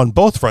 On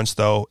both fronts,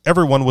 though,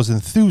 everyone was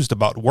enthused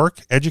about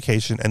work,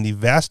 education, and the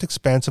vast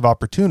expanse of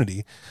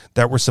opportunity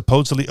that were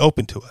supposedly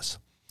open to us.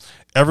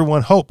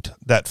 Everyone hoped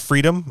that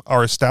freedom,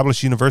 our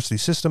established university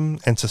system,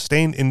 and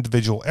sustained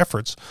individual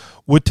efforts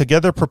would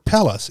together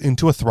propel us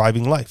into a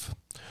thriving life.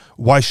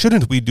 Why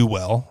shouldn't we do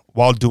well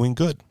while doing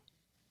good.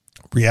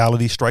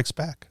 Reality strikes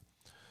back.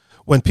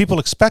 When people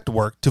expect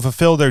work to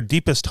fulfill their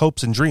deepest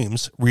hopes and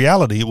dreams,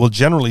 reality will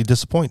generally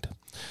disappoint.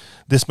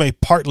 This may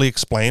partly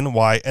explain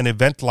why an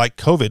event like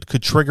COVID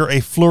could trigger a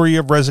flurry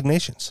of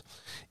resignations.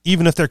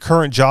 Even if their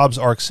current jobs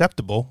are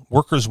acceptable,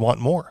 workers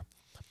want more.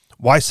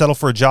 Why settle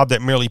for a job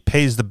that merely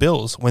pays the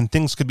bills when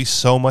things could be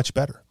so much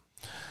better?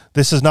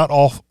 This is not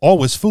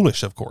always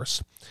foolish, of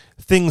course.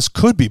 Things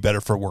could be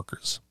better for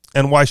workers,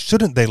 and why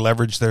shouldn't they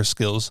leverage their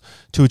skills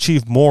to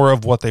achieve more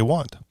of what they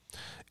want?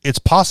 It's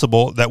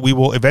possible that we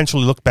will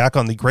eventually look back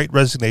on the Great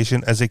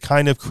Resignation as a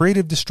kind of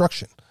creative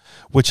destruction,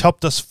 which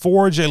helped us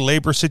forge a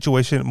labor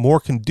situation more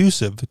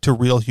conducive to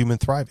real human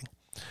thriving.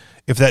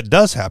 If that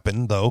does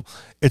happen, though,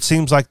 it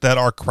seems like that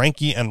our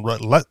cranky and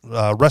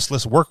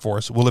restless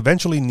workforce will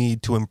eventually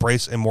need to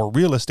embrace a more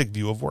realistic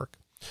view of work.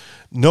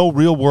 No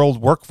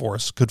real-world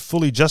workforce could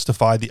fully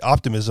justify the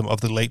optimism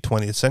of the late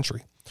 20th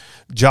century.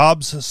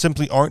 Jobs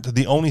simply aren't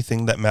the only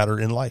thing that matter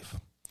in life.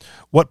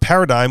 What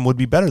paradigm would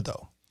be better,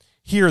 though?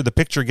 Here, the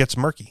picture gets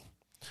murky.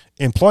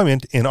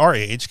 Employment in our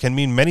age can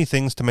mean many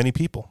things to many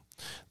people.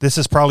 This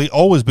has probably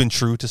always been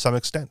true to some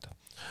extent.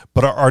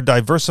 But our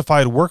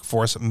diversified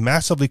workforce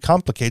massively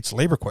complicates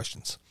labor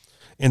questions.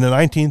 In the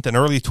 19th and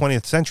early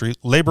 20th century,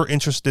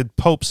 labor-interested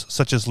popes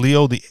such as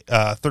Leo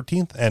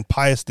XIII and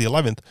Pius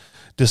XI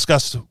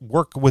discussed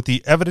work with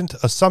the evident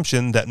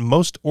assumption that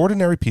most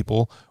ordinary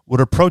people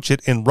would approach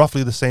it in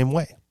roughly the same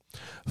way.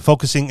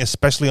 Focusing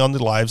especially on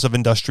the lives of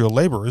industrial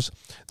laborers,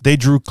 they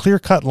drew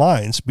clear-cut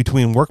lines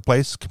between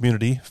workplace,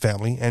 community,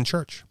 family, and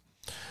church.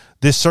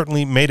 This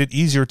certainly made it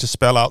easier to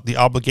spell out the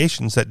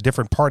obligations that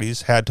different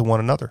parties had to one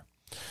another.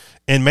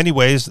 In many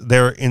ways,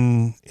 their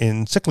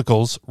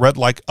encyclicals read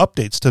like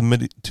updates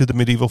to the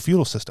medieval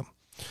feudal system,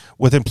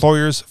 with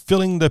employers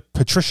filling the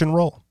patrician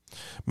role.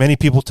 Many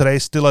people today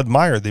still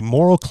admire the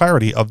moral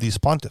clarity of these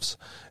pontiffs,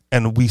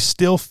 and we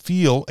still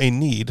feel a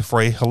need for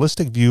a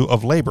holistic view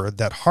of labor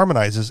that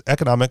harmonizes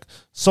economic,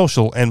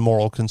 social, and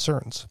moral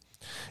concerns.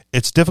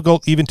 It's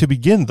difficult even to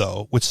begin,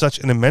 though, with such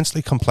an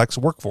immensely complex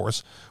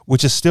workforce,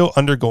 which is still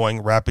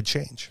undergoing rapid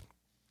change.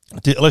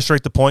 To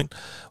illustrate the point,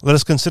 let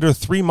us consider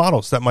three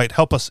models that might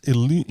help us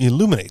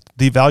illuminate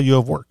the value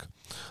of work.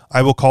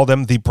 I will call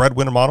them the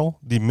breadwinner model,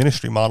 the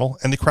ministry model,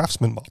 and the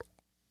craftsman model.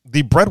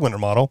 The breadwinner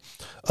model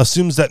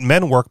assumes that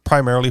men work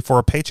primarily for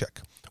a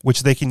paycheck,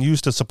 which they can use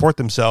to support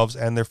themselves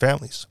and their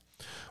families.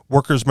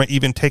 Workers may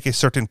even take a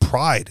certain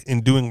pride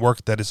in doing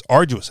work that is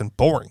arduous and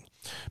boring,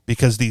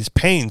 because these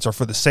pains are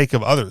for the sake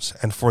of others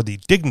and for the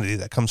dignity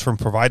that comes from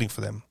providing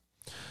for them.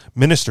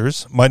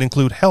 Ministers might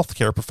include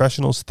healthcare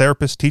professionals,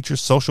 therapists,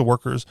 teachers, social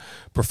workers,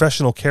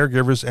 professional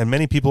caregivers, and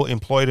many people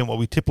employed in what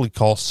we typically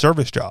call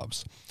service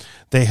jobs.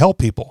 They help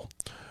people.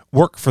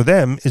 Work for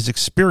them is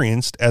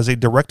experienced as a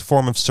direct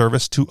form of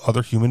service to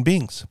other human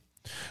beings.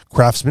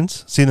 Craftsmen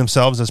see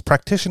themselves as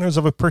practitioners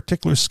of a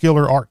particular skill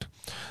or art.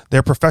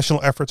 Their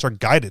professional efforts are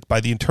guided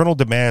by the internal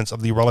demands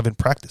of the relevant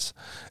practice,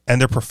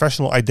 and their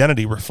professional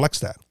identity reflects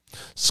that.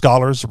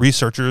 Scholars,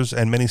 researchers,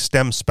 and many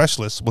STEM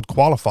specialists would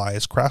qualify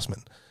as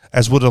craftsmen,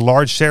 as would a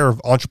large share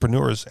of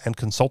entrepreneurs and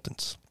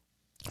consultants.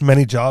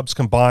 Many jobs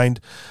combined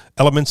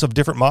elements of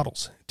different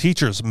models.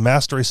 Teachers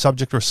master a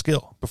subject or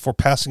skill before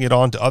passing it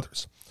on to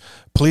others.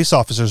 Police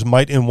officers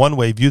might in one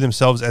way view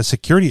themselves as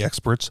security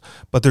experts,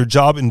 but their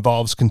job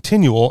involves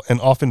continual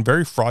and often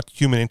very fraught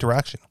human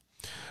interaction.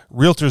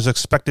 Realtors are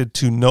expected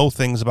to know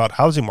things about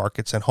housing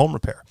markets and home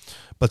repair,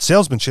 but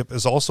salesmanship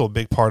is also a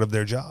big part of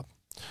their job.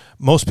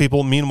 Most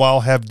people,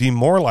 meanwhile, have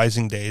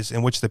demoralizing days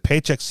in which the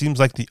paycheck seems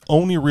like the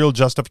only real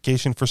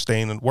justification for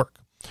staying at work.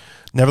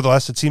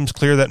 Nevertheless, it seems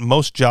clear that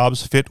most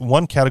jobs fit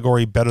one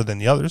category better than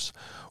the others.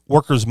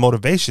 Workers'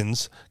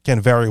 motivations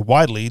can vary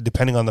widely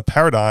depending on the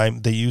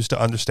paradigm they use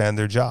to understand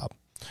their job.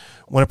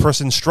 When a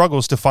person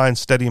struggles to find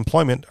steady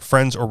employment,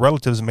 friends or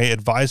relatives may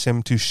advise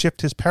him to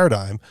shift his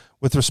paradigm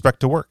with respect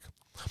to work.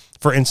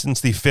 For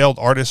instance, the failed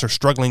artist or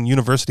struggling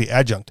university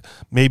adjunct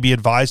may be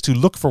advised to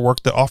look for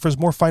work that offers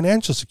more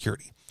financial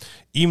security,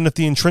 even if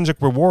the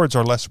intrinsic rewards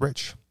are less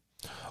rich.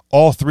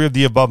 All three of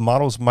the above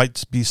models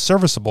might be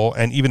serviceable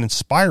and even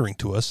inspiring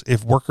to us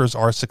if workers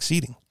are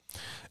succeeding.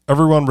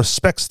 Everyone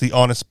respects the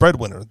honest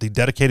breadwinner, the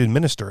dedicated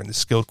minister, and the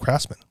skilled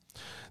craftsman.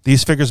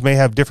 These figures may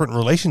have different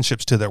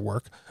relationships to their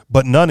work,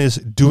 but none is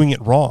doing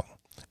it wrong.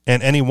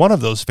 And any one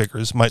of those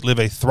figures might live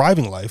a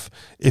thriving life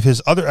if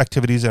his other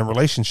activities and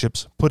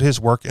relationships put his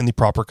work in the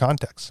proper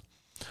context.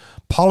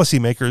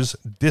 Policymakers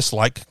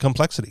dislike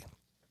complexity.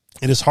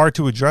 It is hard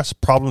to address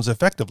problems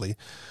effectively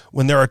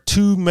when there are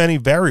too many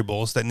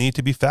variables that need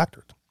to be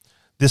factored.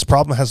 This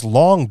problem has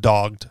long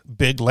dogged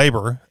big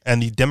labor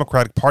and the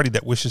Democratic Party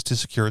that wishes to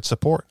secure its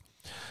support.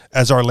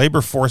 As our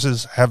labor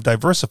forces have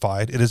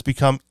diversified, it has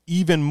become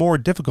even more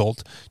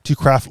difficult to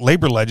craft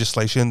labor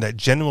legislation that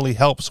genuinely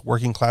helps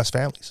working class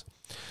families.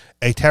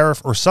 A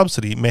tariff or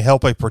subsidy may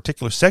help a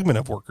particular segment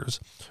of workers,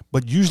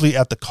 but usually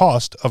at the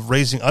cost of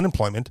raising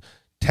unemployment,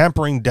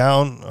 tamping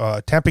down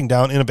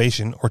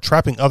innovation, or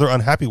trapping other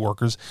unhappy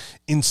workers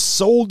in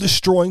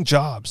soul-destroying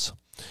jobs.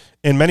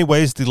 In many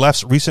ways, the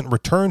left's recent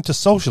return to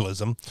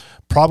socialism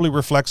probably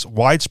reflects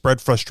widespread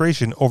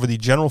frustration over the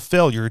general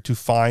failure to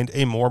find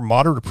a more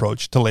moderate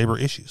approach to labor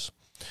issues.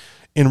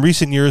 In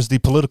recent years, the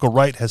political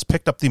right has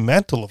picked up the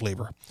mantle of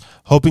labor,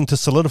 hoping to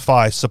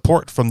solidify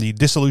support from the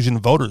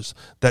disillusioned voters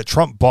that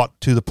Trump brought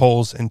to the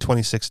polls in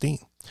 2016.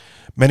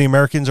 Many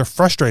Americans are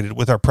frustrated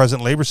with our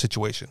present labor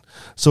situation,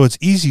 so it's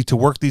easy to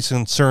work these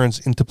concerns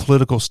into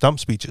political stump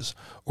speeches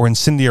or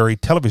incendiary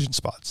television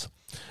spots.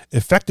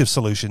 Effective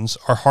solutions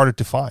are harder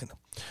to find.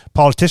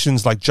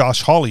 Politicians like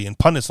Josh Hawley and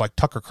pundits like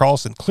Tucker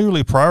Carlson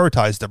clearly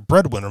prioritize the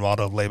breadwinner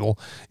model of labor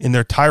in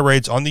their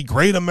tirades on the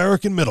great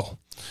American middle,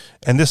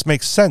 and this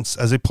makes sense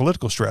as a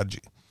political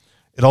strategy.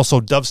 It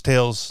also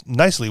dovetails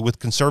nicely with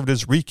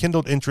conservatives'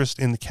 rekindled interest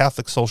in the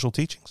Catholic social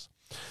teachings.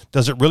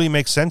 Does it really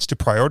make sense to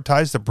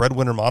prioritize the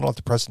breadwinner model at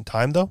the present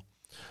time, though?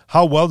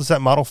 How well does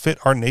that model fit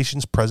our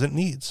nation's present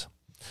needs?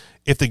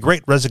 If the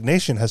Great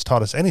Resignation has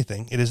taught us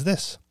anything, it is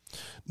this.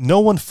 No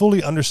one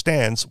fully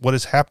understands what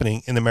is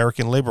happening in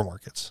American labor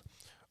markets.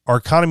 Our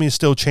economy is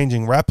still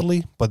changing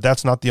rapidly, but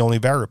that's not the only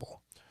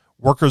variable.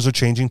 Workers are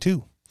changing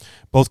too.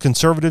 Both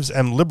conservatives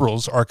and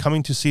liberals are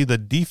coming to see the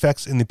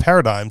defects in the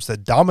paradigms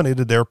that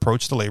dominated their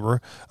approach to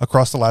labor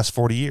across the last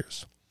 40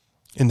 years.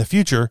 In the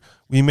future,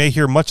 we may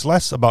hear much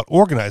less about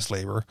organized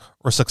labor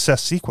or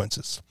success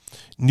sequences.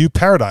 New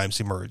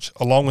paradigms emerge,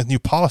 along with new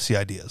policy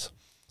ideas.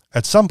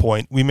 At some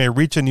point, we may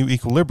reach a new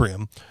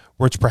equilibrium,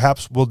 which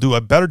perhaps will do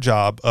a better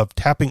job of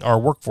tapping our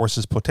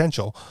workforce's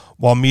potential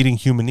while meeting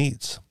human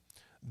needs.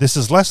 This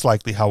is less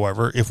likely,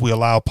 however, if we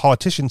allow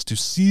politicians to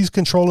seize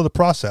control of the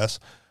process,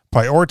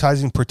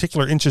 prioritizing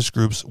particular interest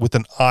groups with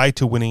an eye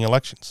to winning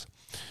elections.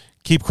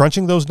 Keep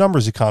crunching those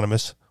numbers,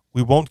 economists.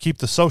 We won't keep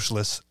the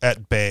socialists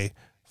at bay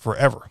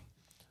forever.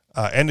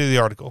 End of the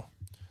article.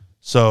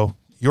 So,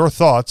 your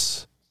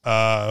thoughts,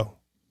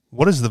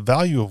 what is the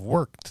value of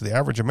work to the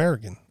average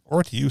American,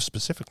 or to you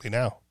specifically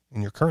now,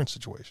 in your current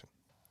situation?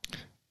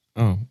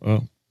 Oh,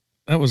 well,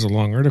 that was a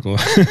long article.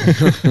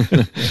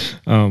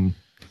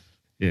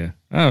 Yeah.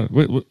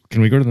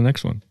 Can we go to the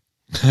next one?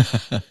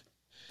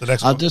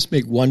 I'll just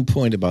make one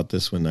point about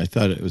this one. I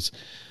thought it was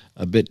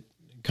a bit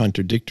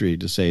contradictory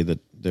to say that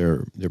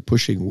they're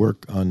pushing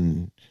work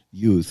on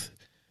youth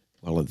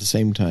while at the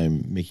same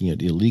time making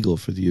it illegal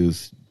for the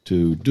youth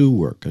to do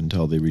work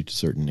until they reach a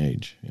certain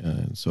age.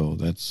 So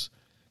that's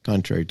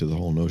contrary to the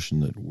whole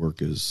notion that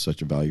work is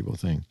such a valuable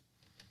thing.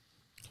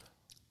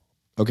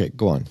 Okay,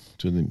 go on.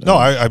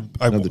 I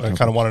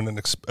kind of wanted an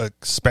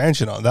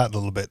expansion on that a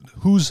little bit.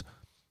 Who's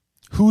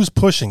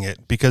pushing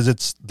it? Because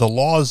it's the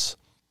laws.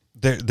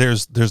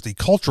 There's the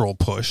cultural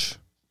push,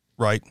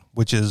 right?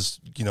 Which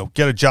is,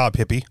 get a job,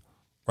 hippie,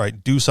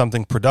 right? Do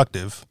something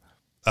productive.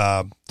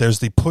 There's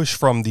the push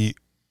from the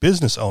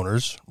business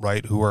owners,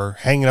 right? Who are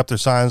hanging up their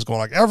signs going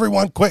like,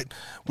 everyone quit.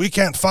 We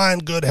can't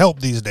find good help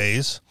these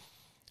days.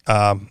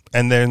 And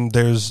then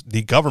there's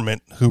the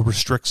government who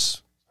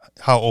restricts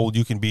how old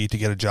you can be to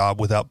get a job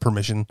without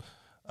permission.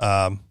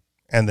 And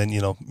then,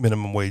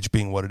 minimum wage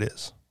being what it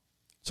is.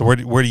 So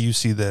where do you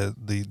see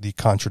the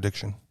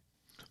contradiction?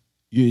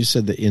 You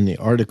said that in the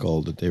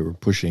article that they were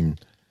pushing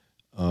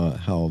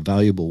how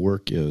valuable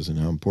work is and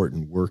how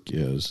important work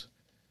is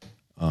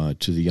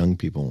to the young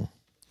people.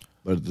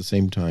 But at the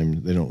same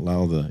time, they don't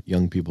allow the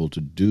young people to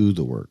do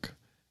the work,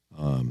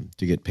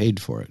 to get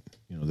paid for it.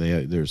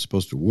 They're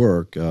supposed to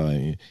work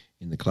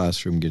in the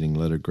classroom getting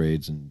letter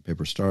grades and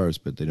paper stars,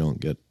 but they don't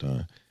get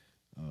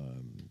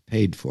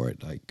paid for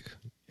it like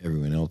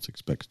everyone else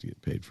expects to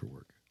get paid for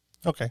work.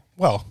 Okay.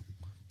 Well,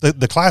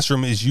 the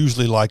classroom is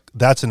usually like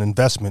that's an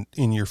investment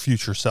in your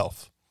future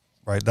self,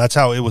 right? That's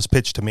how it was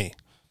pitched to me.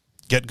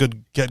 Get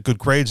good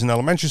grades in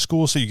elementary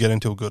school so you get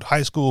into a good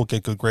high school,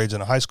 get good grades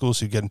in a high school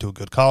so you get into a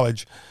good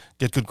college,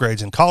 get good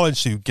grades in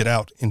college so you get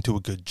out into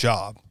a good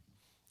job,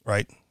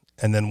 right?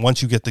 And then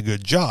once you get the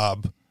good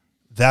job,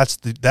 that's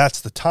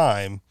the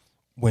time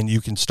when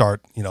you can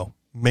start,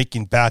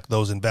 making back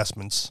those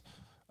investments,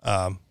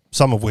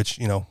 some of which,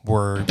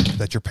 were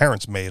that your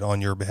parents made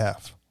on your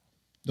behalf.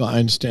 No, I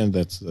understand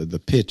that's the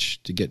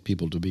pitch to get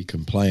people to be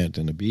compliant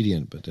and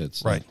obedient, but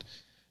that's right. Not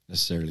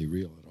necessarily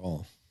real at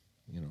all.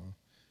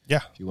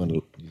 Yeah. If you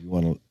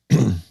want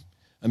to,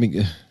 I mean,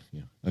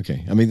 yeah,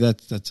 okay. I mean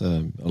that's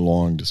a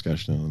long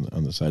discussion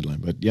on the sideline,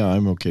 but yeah,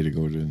 I'm okay to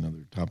go to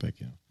another topic.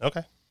 Yeah.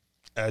 Okay.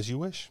 As you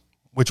wish.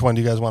 Which one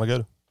do you guys want to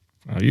go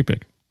to? You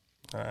pick.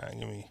 All right,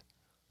 give me.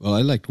 Well,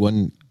 I liked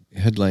one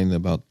headline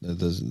about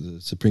the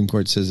Supreme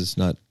Court says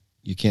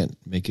you can't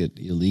make it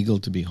illegal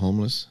to be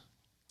homeless.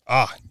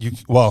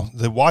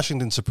 The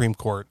Washington Supreme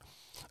Court,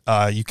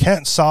 you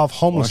can't solve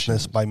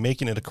homelessness by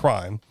making it a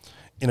crime.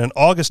 In an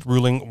August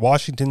ruling,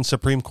 Washington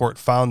Supreme Court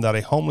found that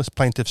a homeless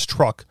plaintiff's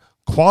truck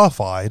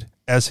qualified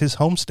as his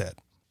homestead.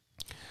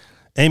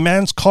 A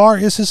man's car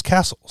is his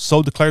castle,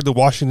 so declared the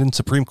Washington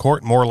Supreme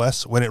Court, more or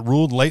less, when it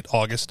ruled late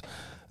August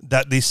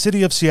that the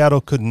city of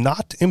Seattle could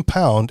not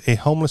impound a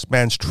homeless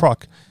man's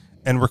truck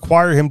and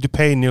require him to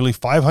pay nearly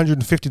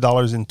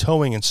 $550 in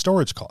towing and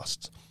storage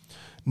costs.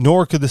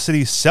 Nor could the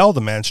city sell the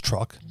man's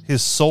truck,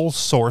 his sole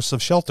source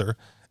of shelter,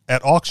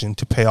 at auction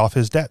to pay off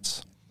his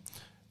debts.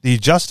 The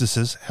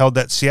justices held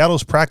that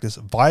Seattle's practice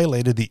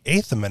violated the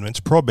Eighth Amendment's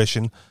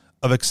prohibition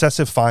of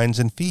excessive fines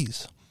and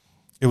fees.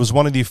 It was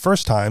one of the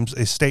first times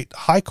a state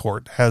high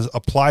court has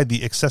applied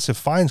the excessive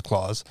fines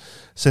clause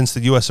since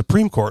the U.S.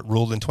 Supreme Court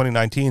ruled in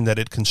 2019 that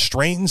it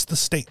constrains the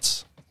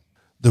states.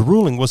 The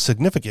ruling was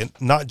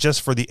significant not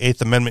just for the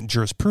Eighth Amendment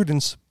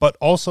jurisprudence, but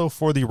also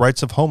for the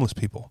rights of homeless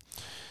people.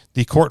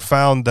 The court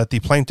found that the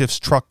plaintiff's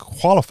truck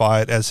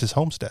qualified as his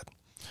homestead.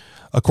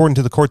 According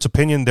to the court's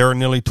opinion, there are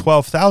nearly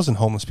 12,000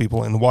 homeless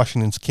people in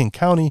Washington's King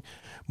County,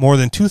 more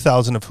than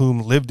 2,000 of whom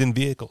lived in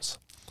vehicles.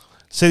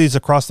 Cities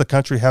across the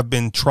country have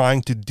been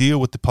trying to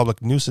deal with the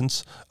public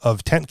nuisance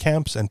of tent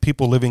camps and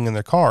people living in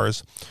their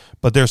cars,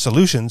 but their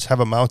solutions have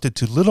amounted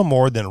to little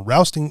more than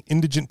rousting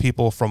indigent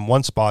people from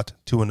one spot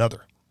to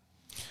another.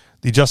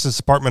 The Justice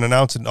Department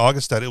announced in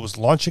August that it was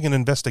launching an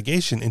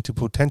investigation into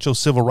potential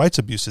civil rights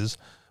abuses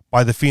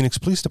by the Phoenix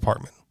Police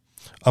Department.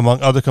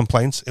 Among other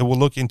complaints, it will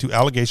look into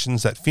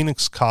allegations that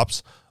Phoenix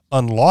cops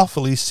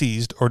unlawfully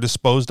seized or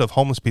disposed of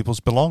homeless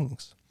people's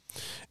belongings.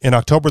 In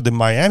October, the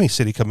Miami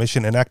City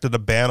Commission enacted a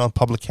ban on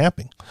public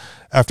camping.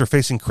 After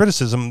facing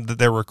criticism that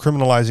they were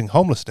criminalizing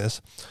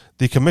homelessness,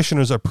 the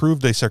commissioners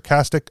approved a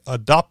sarcastic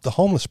Adopt the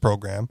Homeless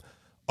program,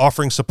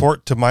 offering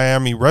support to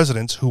Miami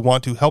residents who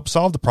want to help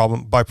solve the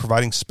problem by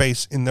providing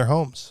space in their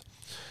homes.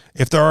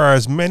 If there are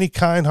as many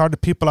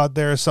kind-hearted people out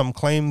there as some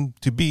claim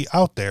to be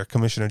out there,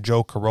 Commissioner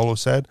Joe Carollo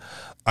said,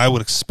 I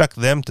would expect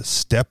them to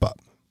step up.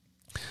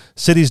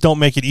 Cities don't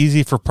make it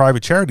easy for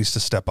private charities to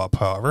step up,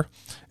 however.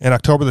 In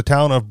October, the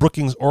town of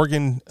Brookings,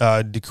 Oregon,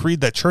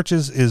 decreed that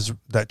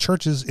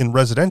churches in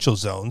residential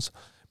zones,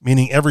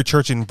 meaning every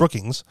church in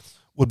Brookings,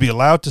 would be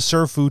allowed to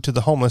serve food to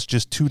the homeless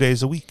just 2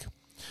 days a week.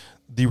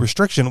 The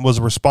restriction was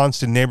a response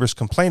to neighbors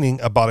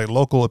complaining about a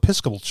local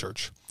Episcopal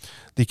church.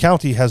 The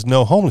county has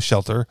no homeless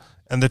shelter,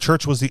 and the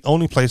church was the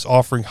only place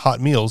offering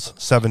hot meals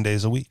 7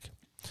 days a week.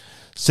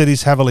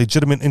 Cities have a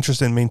legitimate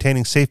interest in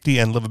maintaining safety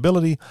and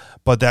livability,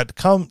 but that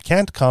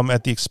can't come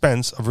at the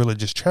expense of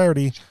religious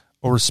charity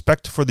or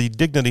respect for the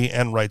dignity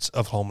and rights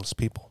of homeless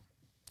people.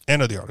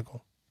 End of the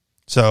article.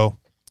 So,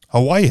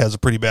 Hawaii has a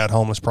pretty bad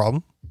homeless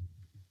problem.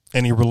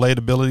 Any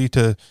relatability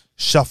to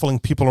shuffling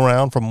people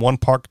around from one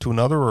park to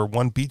another, or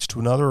one beach to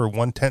another, or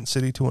one tent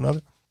city to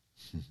another?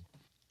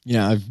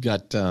 Yeah, I've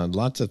got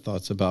lots of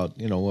thoughts about,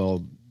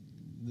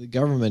 the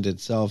government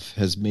itself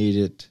has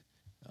made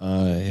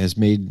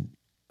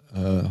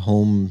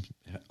home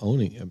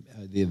owning,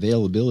 the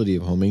availability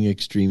of homing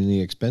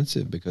extremely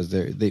expensive, because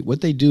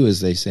what they do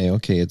is they say,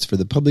 okay, it's for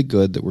the public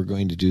good that we're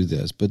going to do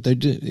this, but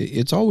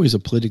it's always a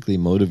politically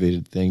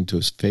motivated thing to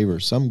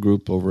favor some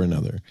group over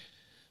another.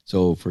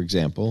 So, for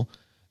example,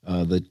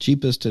 the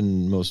cheapest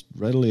and most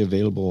readily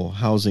available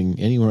housing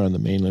anywhere on the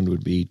mainland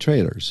would be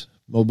trailers,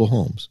 mobile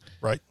homes.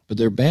 Right. But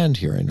they're banned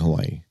here in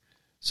Hawaii.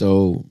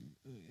 So,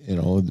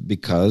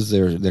 because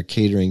they're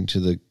catering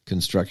to the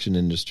construction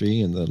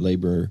industry and the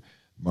labor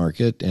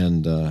market,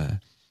 and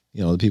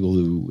the people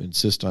who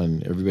insist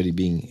on everybody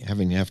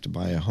have to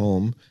buy a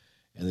home,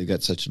 and they've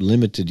got such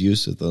limited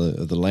use of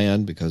the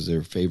land because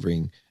they're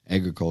favoring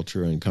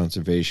agriculture and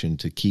conservation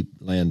to keep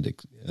land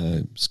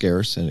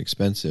scarce and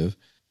expensive.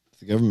 If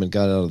the government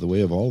got out of the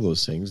way of all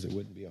those things, there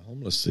wouldn't be a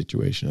homeless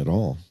situation at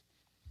all,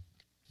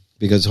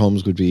 because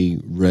homes would be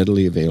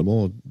readily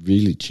available,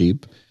 really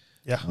cheap.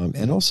 Yeah.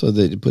 And also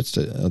that it puts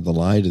the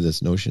lie to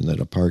this notion that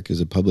a park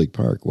is a public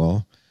park.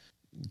 Well,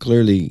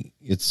 clearly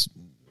it's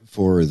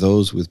for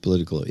those with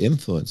political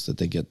influence that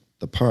they get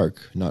the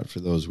park, not for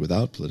those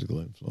without political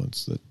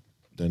influence that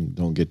then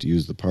don't get to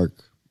use the park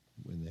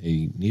when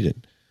they need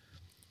it.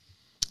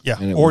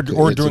 Yeah, or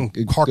during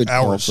park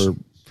hours.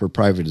 For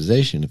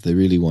privatization, if they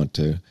really want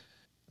to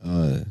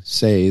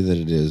say that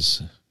it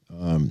is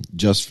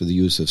just for the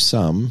use of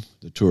some,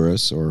 the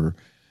tourists or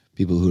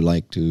people who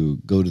like to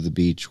go to the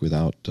beach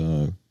without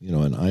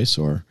an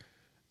eyesore,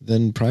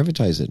 then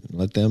privatize it.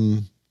 Let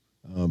them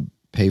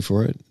pay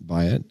for it,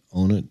 buy it,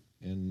 own it,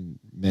 and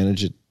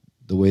manage it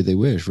the way they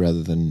wish,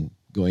 rather than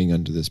going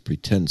under this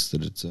pretense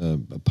that it's a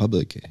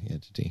public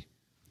entity.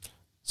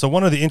 So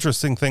one of the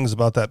interesting things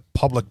about that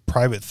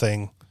public-private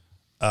thing,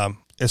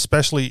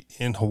 especially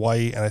in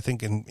Hawaii and I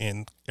think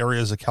in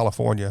areas of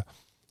California,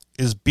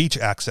 is beach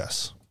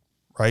access,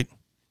 right?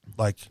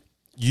 Like,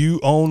 you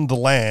own the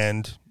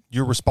land,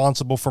 you're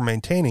responsible for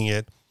maintaining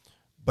it,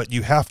 but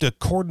you have to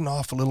cordon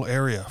off a little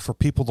area for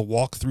people to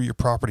walk through your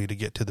property to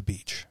get to the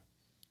beach.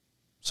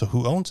 So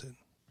who owns it,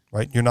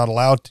 right? You're not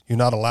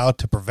allowed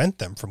to prevent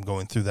them from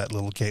going through that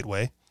little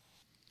gateway.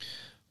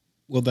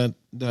 Well,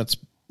 that's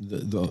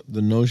the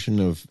notion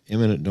of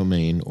eminent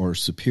domain or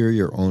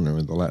superior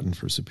owner, the Latin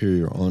for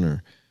superior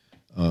owner,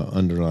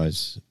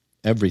 underlies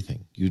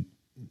everything.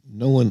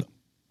 No one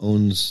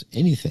owns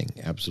anything,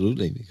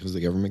 absolutely, because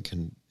the government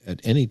can, at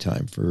any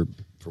time, for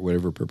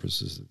whatever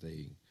purposes that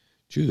they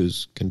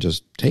choose, can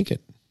just take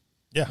it.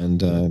 Yeah,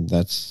 and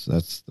that's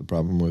the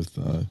problem with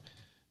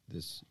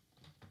this.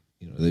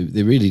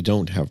 They really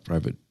don't have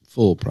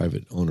full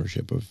private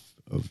ownership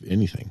of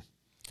anything.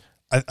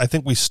 I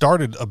think we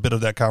started a bit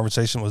of that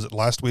conversation, was it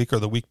last week or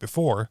the week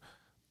before,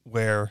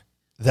 where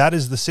that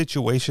is the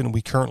situation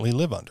we currently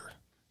live under,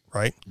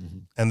 right? Mm-hmm.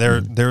 And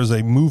there's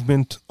a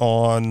movement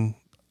on,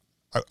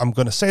 I'm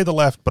going to say the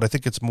left, but I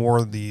think it's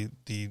more the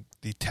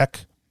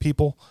tech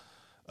people,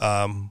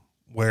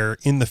 where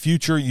in the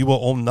future you will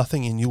own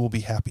nothing and you will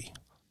be happy,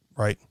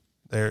 right?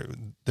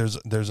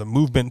 There's a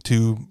movement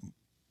to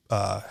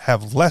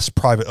have less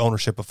private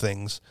ownership of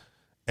things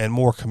and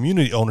more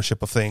community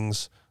ownership of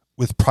things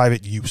with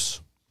private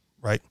use,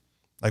 right?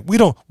 Like we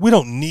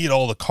don't need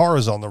all the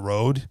cars on the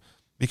road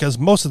because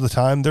most of the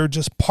time they're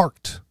just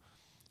parked.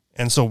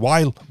 And so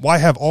why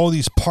have all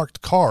these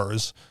parked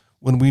cars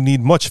when we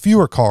need much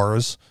fewer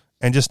cars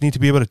and just need to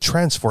be able to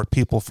transport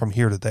people from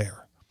here to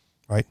there,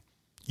 right?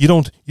 You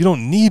don't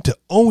need to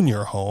own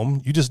your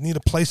home. You just need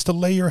a place to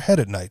lay your head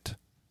at night,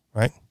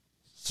 right?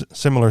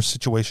 Similar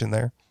situation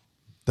there.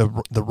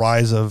 The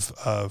rise of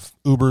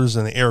Ubers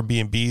and the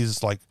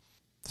Airbnbs, like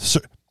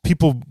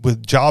people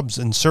with jobs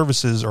and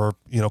services, or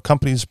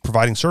companies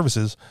providing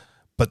services,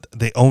 but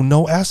they own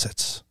no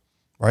assets,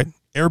 right?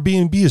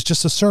 Airbnb is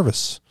just a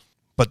service,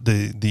 but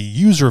the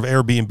user of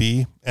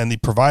Airbnb and the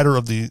provider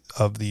of the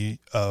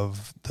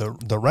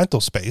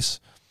rental space,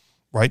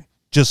 right,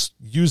 just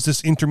use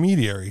this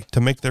intermediary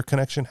to make their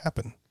connection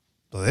happen.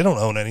 So they don't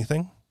own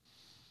anything,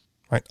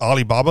 right?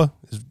 Alibaba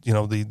is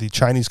the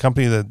Chinese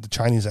company, the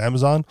Chinese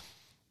Amazon,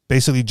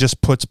 basically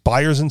just puts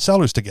buyers and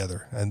sellers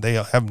together, and they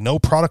have no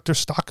product or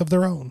stock of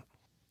their own,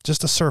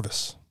 just a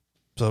service.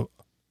 So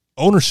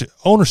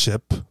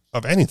ownership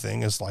of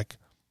anything is like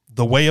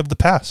the way of the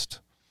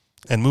past,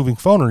 and moving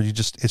forward,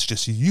 it's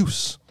just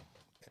use,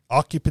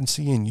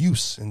 occupancy and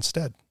use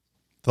instead.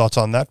 Thoughts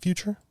on that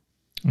future?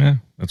 Yeah,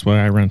 that's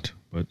why I rent.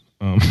 But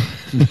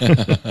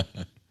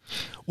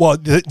well,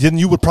 then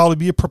you would probably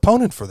be a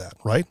proponent for that,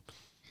 right?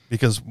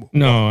 Because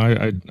no,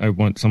 I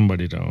want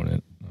somebody to own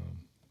it.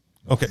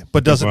 Okay,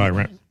 but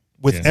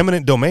with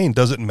eminent domain,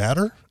 does it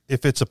matter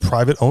if it's a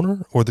private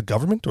owner or the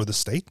government or the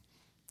state?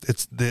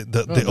 It's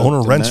the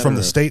owner rents from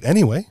the state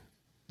anyway.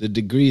 The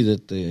degree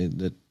that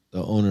the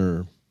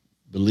owner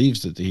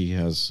believes that he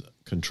has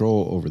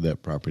control over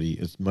that property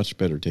is much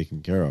better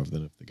taken care of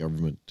than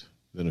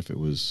if it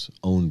was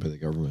owned by the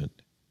government.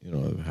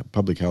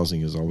 Public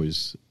housing is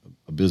always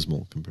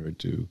abysmal compared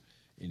to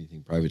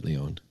anything privately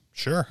owned.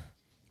 Sure,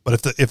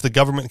 but if the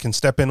government can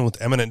step in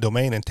with eminent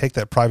domain and take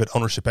that private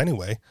ownership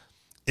anyway,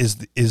 this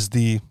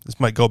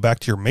might go back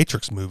to your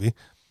Matrix movie,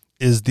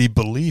 is the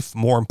belief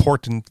more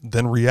important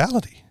than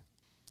reality?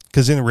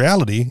 Because in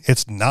reality,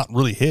 it's not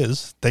really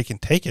his. They can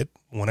take it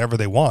whenever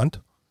they want,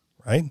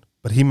 right?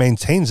 But he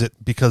maintains it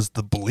because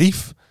the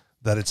belief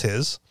that it's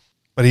his.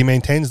 But he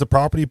maintains the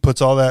property,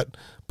 puts all that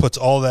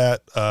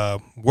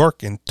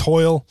work and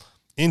toil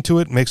into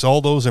it, makes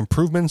all those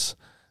improvements,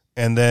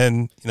 and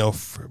then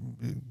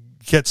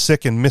gets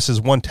sick and misses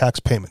one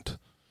tax payment,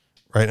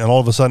 right? And all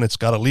of a sudden, it's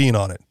got a lien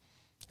on it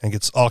and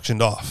gets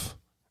auctioned off,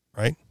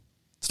 right?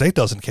 State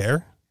doesn't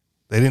care.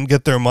 They didn't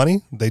get their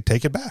money. They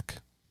take it back.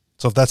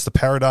 So if that's the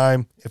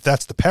paradigm,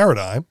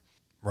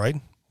 right,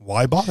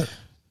 why bother?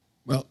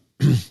 Well,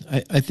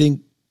 I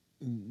think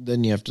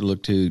then you have to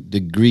look to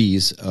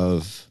degrees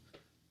of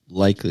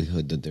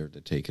likelihood that they're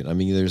to take it. I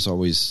mean, there's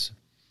always,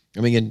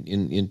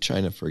 in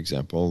China, for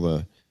example,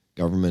 the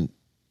government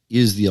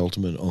is the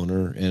ultimate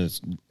owner, and it's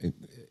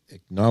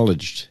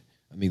acknowledged.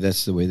 I mean,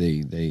 that's the way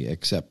they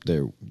accept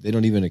they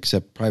don't even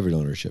accept private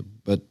ownership,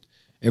 but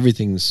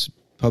everything's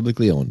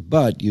publicly owned,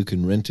 but you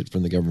can rent it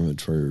from the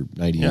government for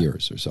 90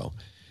 years or so.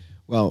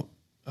 Well,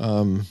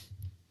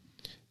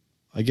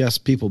 I guess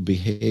people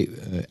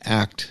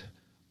act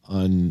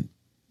on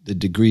the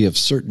degree of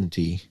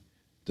certainty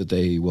that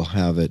they will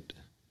have it,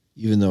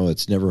 even though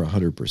it's never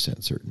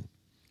 100% certain.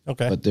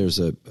 Okay. But there's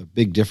a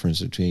big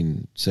difference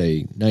between,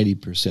 say,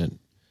 90%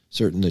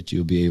 certain that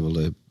you'll be able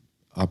to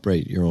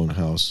operate your own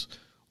house,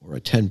 or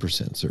a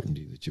 10%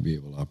 certainty that you'll be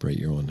able to operate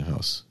your own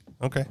house.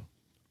 Okay.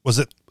 Was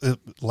it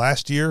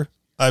last year,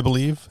 I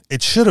believe?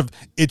 It should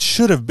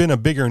have been a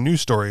bigger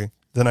news story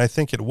than I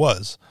think it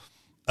was.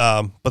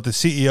 But the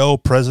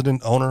CEO,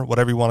 president, owner,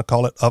 whatever you want to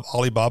call it, of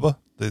Alibaba,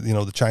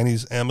 the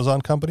Chinese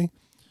Amazon company,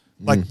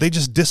 they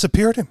just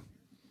disappeared him.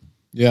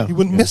 Yeah. He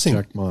went missing.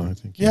 Jack Ma, I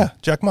think. Yeah,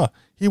 Jack Ma.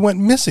 He went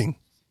missing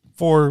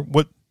for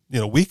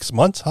weeks,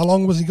 months? How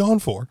long was he gone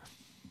for?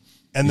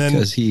 And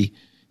because he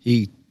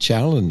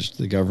challenged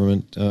the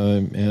government,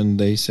 and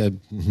they said,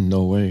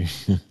 no way.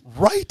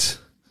 Right.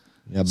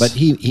 Yeah, but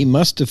he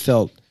must have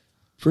felt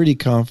pretty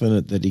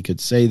confident that he could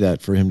say that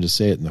for him to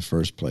say it in the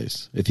first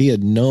place. If he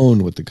had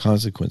known what the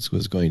consequence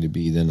was going to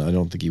be, then I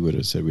don't think he would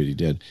have said what he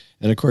did.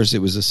 And of course,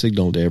 it was a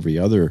signal to every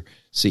other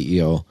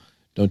CEO,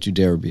 don't you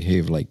dare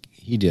behave like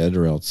he did,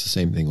 or else the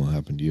same thing will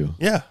happen to you.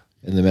 Yeah.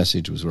 And the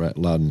message was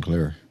loud and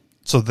clear.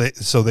 So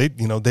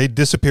they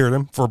disappeared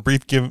him for a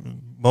brief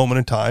moment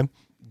in time,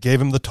 gave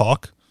him the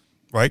talk,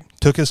 right?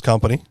 Took his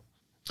company.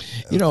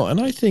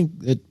 And I think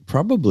that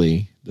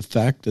probably the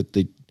fact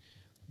that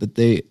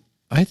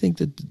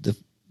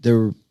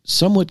they're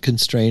somewhat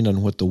constrained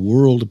on what the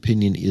world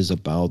opinion is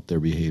about their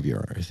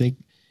behavior. I think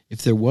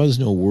if there was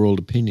no world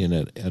opinion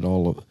at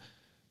all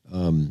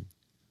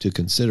to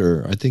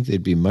consider, I think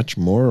they'd be much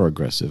more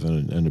aggressive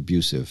and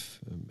abusive,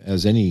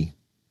 as any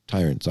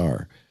tyrants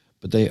are.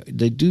 But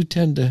they do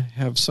tend to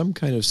have some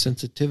kind of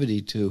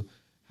sensitivity to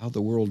how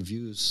the world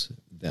views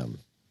them.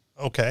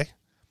 Okay.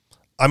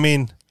 I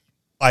mean,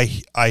 I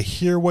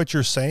hear what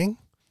you're saying,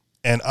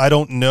 and I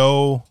don't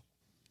know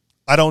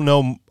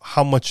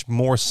how much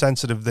more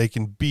sensitive they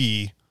can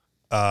be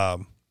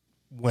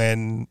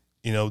when,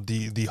 you know,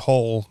 the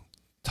whole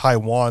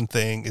Taiwan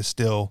thing is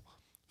still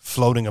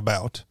floating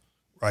about,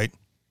 right?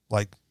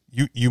 Like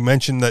you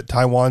mentioned that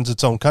Taiwan's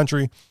its own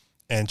country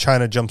and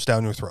China jumps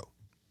down your throat,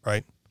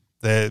 right?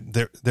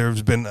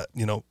 There's been,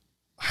 you know,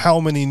 how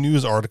many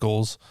news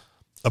articles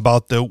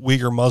about the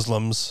Uyghur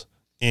Muslims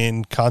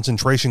in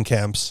concentration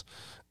camps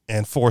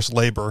and forced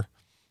labor,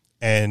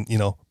 and, you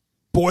know,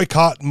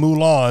 boycott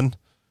Mulan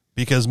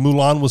because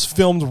Mulan was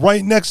filmed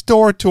right next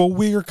door to a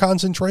Uyghur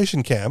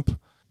concentration camp.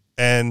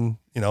 And,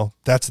 you know,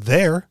 that's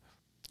there.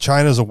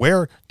 China's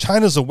aware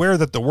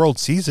that the world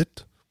sees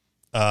it,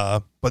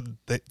 but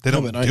they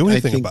don't do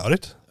anything about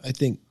it. I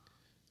think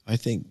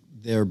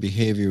their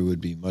behavior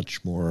would be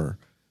much more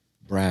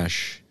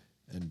brash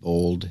and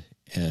bold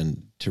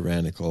and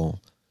tyrannical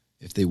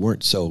if they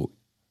weren't so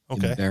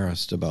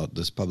embarrassed about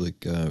this public,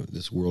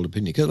 this world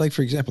opinion. Because, like,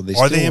 for example,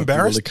 they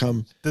embarrassed to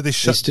come. They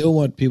still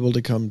want people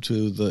to come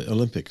to the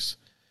Olympics.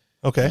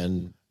 Okay,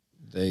 and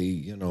they,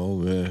 you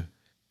know,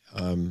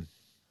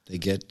 they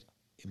get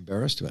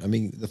embarrassed about it. I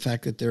mean, the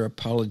fact that they're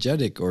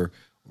apologetic or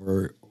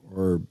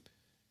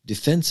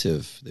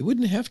defensive. They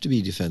wouldn't have to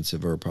be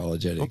defensive or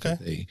apologetic if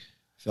they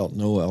felt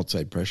no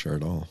outside pressure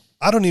at all.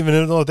 I don't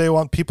even know if they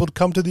want people to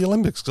come to the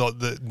Olympics. So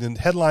the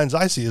headlines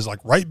I see is like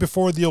right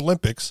before the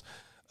Olympics,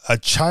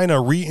 China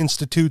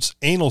reinstitutes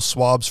anal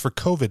swabs for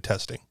COVID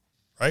testing,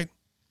 right?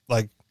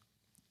 Like,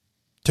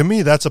 to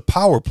me, that's a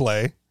power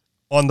play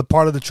on the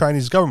part of the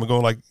Chinese government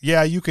going like,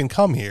 yeah, you can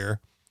come here,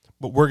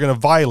 but we're going to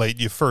violate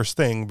you first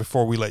thing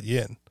before we let you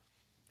in,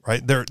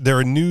 right?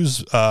 Their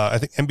news, I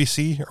think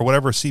NBC or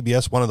whatever,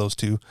 CBS, one of those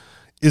two,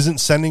 isn't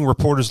sending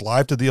reporters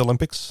live to the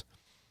Olympics,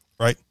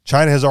 right?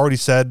 China has already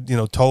said, you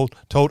know, told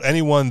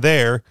anyone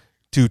there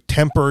to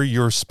temper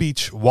your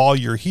speech while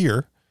you're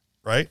here,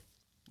 right?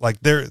 Like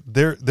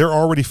they're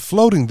already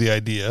floating the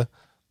idea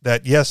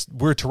that, yes,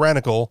 we're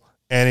tyrannical,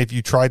 and if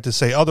you tried to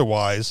say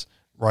otherwise,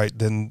 right,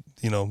 then,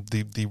 you know,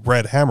 the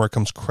red hammer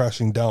comes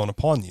crashing down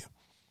upon you.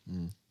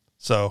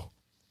 So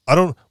I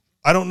don't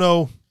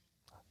know.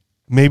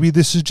 Maybe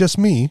this is just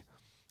me.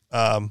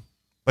 But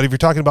if you're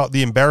talking about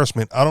the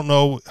embarrassment, I don't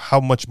know how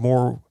much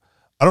more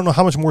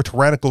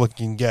tyrannical it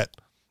can get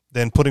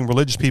than putting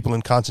religious people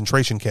in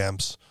concentration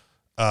camps.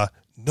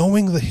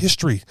 Knowing the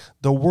history,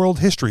 the world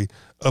history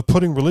of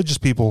putting religious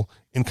people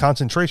in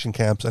concentration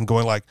camps and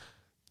going like,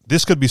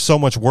 this could be so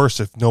much worse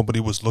if nobody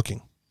was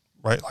looking,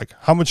 right? Like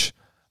how much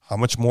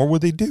more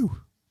would they do?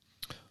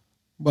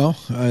 Well,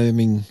 I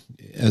mean,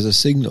 as a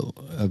signal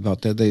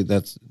about that,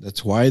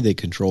 that's why they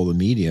control the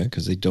media,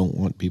 because they don't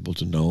want people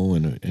to know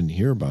and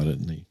hear about it,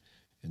 and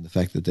the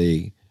fact that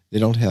they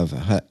don't have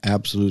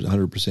absolute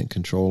 100%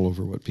 control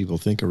over what people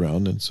think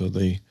around, and so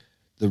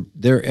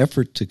their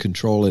effort to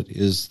control it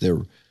is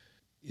a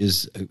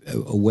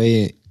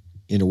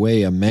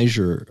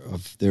measure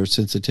of their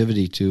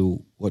sensitivity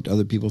to what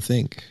other people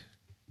think.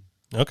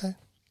 Okay,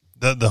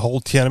 the whole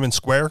Tiananmen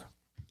Square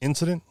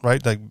incident,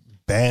 right? Like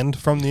banned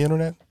from the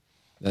internet.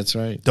 That's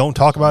right. Don't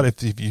talk about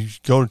it. If you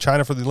go to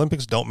China for the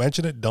Olympics, don't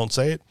mention it. Don't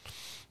say it.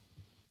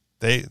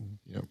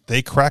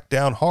 They crack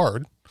down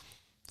hard,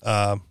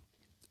 and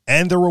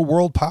they're a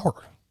world power.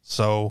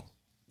 So,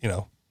 you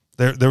know,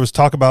 there was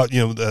talk about, you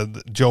know,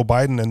 the Joe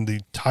Biden and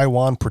the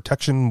Taiwan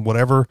protection,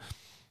 whatever.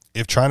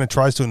 If China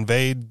tries to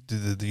invade,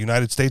 the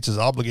United States is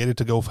obligated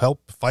to go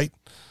help fight.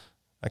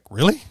 Like,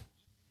 really?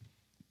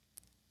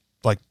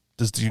 Like,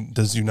 does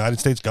the United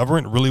States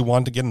government really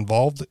want to get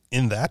involved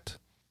in that?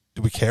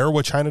 Do we care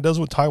what China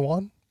does with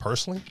Taiwan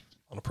personally,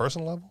 on a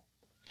personal level?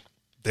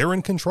 They're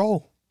in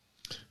control.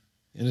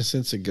 In a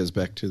sense, it goes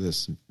back to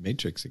this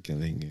Matrix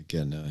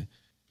again.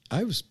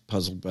 I was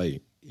puzzled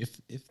by if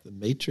the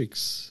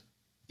Matrix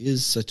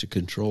is such a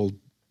controlled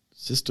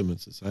system in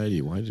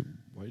society, why did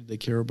they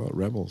care about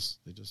rebels?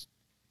 They just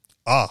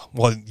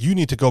well, you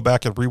need to go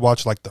back and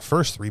rewatch like the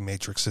first three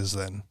Matrixes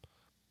then,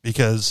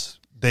 because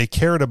they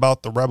cared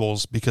about the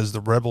rebels because the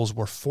rebels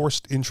were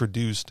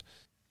introduced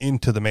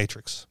into the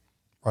Matrix.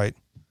 Right,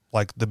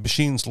 like the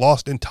machines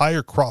lost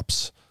entire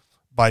crops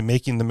by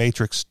making the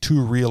Matrix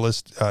too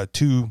realist,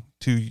 too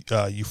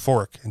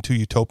euphoric, and too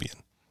utopian,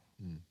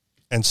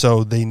 and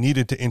so they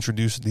needed to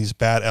introduce these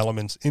bad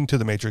elements into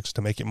the Matrix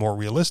to make it more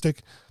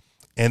realistic,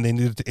 and they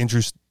needed to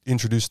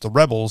introduce the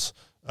rebels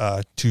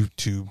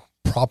to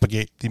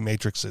propagate the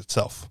Matrix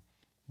itself.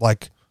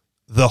 Like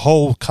the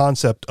whole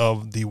concept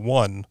of the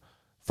one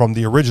from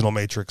the original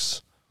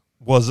Matrix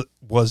was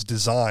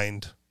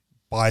designed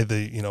by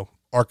the, you know,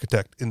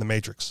 architect in the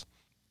Matrix,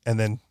 and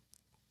then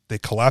they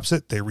collapse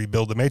it, they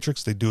rebuild the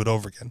Matrix, they do it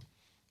over again,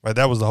 right?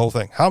 That was the whole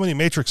thing. How many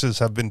Matrixes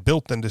have been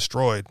built and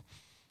destroyed?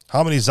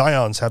 How many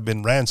Zions have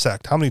been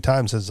ransacked? How many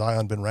times has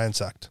Zion been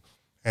ransacked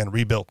and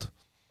rebuilt?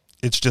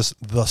 It's just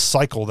the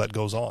cycle that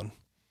goes on.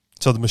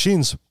 So the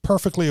machine's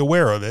perfectly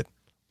aware of it,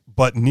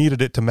 but needed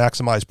it to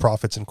maximize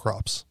profits and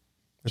crops.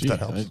 If that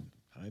helps.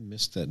 I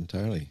missed that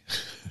entirely.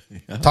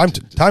 Time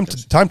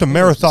to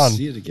marathon.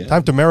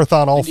 Time to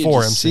marathon all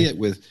four. MC. See it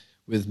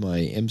with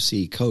my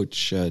MC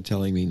coach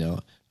telling me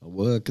now.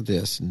 Look at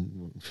this,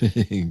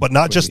 but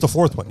not just the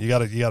fourth one. You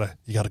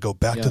gotta go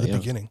back to the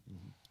beginning.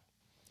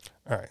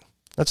 All right,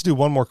 let's do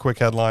one more quick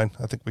headline.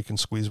 I think we can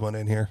squeeze one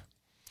in here.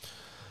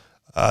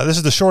 This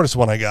is the shortest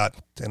one I got,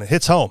 and it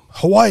hits home.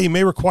 Hawaii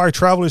may require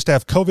travelers to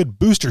have COVID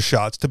booster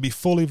shots to be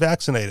fully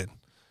vaccinated.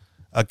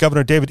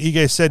 Governor David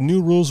Ige said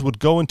new rules would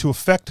go into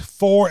effect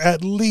for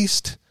at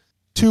least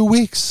 2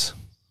 weeks.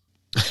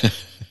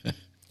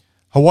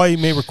 Hawaii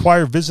may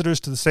require visitors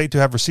to the state to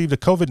have received a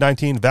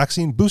COVID-19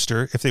 vaccine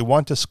booster if they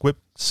want to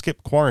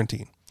skip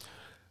quarantine.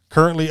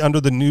 Currently, under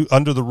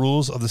the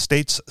rules of the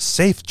state's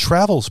Safe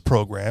Travels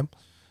program,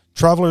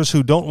 travelers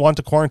who don't want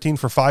to quarantine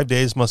for 5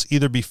 days must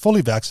either be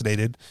fully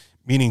vaccinated,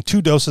 meaning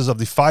 2 doses of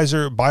the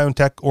Pfizer,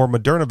 BioNTech, or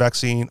Moderna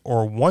vaccine,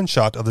 or 1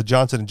 shot of the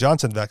Johnson &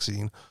 Johnson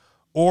vaccine,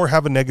 or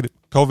have a negative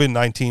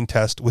COVID-19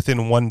 test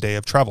within 1 day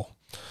of travel.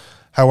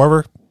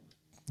 However,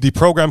 the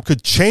program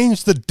could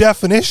change the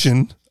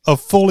definition of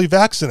fully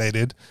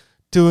vaccinated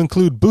to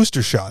include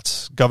booster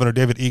shots, Governor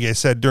David Ige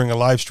said during a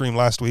live stream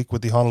last week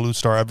with the Honolulu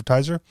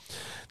Star-Advertiser.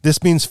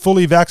 This means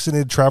fully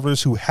vaccinated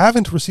travelers who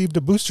haven't received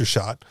a booster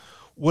shot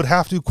would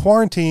have to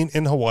quarantine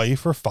in Hawaii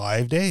for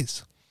 5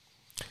 days.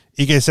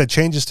 Ige said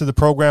changes to the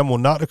program will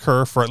not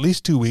occur for at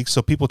least 2 weeks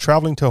so people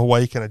traveling to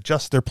Hawaii can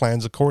adjust their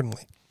plans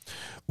accordingly.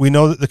 We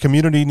know that the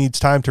community needs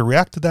time to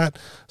react to that,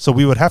 so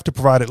we would have to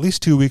provide at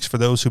least 2 weeks for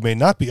those who may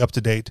not be up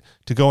to date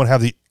to go and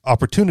have the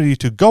opportunity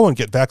to go and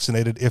get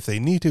vaccinated if they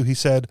need to, he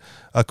said,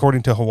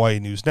 according to Hawaii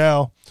News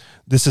Now.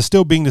 This is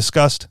still being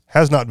discussed,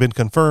 has not been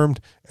confirmed,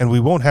 and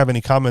we won't have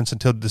any comments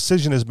until the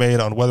decision is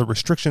made on whether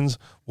restrictions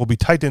will be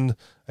tightened,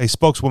 a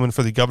spokeswoman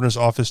for the governor's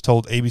office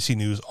told ABC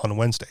News on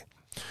Wednesday.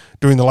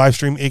 During the live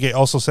stream, Ige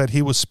also said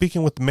he was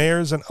speaking with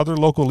mayors and other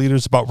local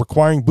leaders about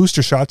requiring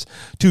booster shots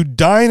to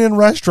dine in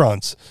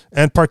restaurants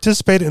and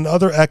participate in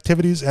other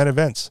activities and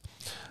events.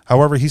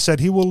 However, he said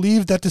he will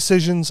leave that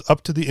decisions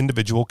up to the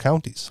individual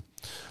counties.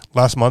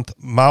 Last month,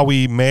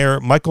 Maui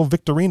Mayor Michael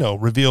Victorino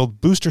revealed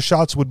booster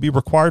shots would be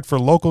required for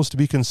locals to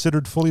be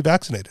considered fully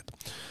vaccinated.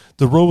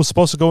 The rule was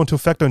supposed to go into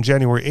effect on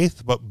January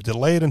 8th, but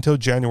delayed until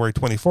January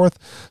 24th,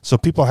 so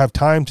people have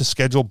time to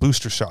schedule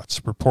booster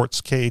shots,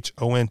 reports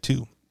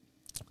KHON2.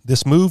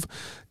 This move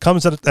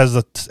comes as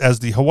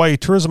the Hawaii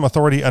Tourism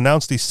Authority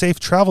announced the Safe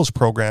Travels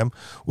program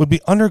would be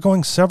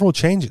undergoing several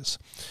changes,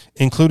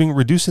 including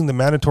reducing the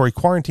mandatory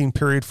quarantine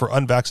period for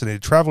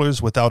unvaccinated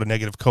travelers without a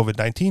negative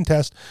COVID-19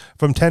 test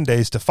from 10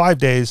 days to 5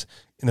 days,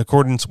 in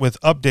accordance with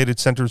updated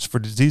Centers for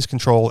Disease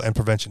Control and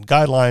Prevention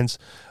guidelines.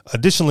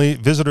 Additionally,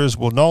 visitors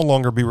will no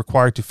longer be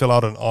required to fill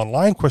out an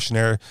online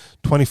questionnaire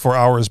 24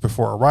 hours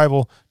before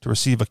arrival to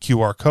receive a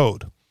QR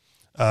code.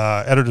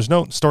 Editor's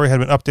note, story had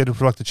been updated to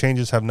reflect the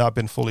changes have not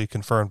been fully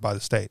confirmed by the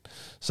state.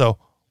 So,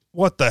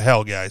 what the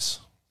hell,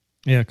 guys?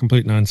 Yeah,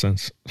 complete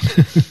nonsense.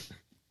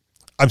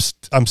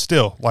 I'm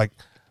still like,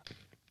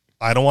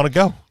 I don't want to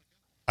go.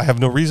 I have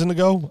no reason to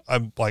go.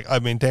 I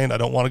maintain I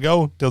don't want to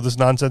go till this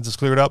nonsense is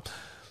cleared up.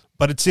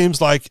 But it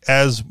seems like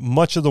as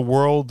much of the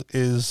world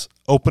is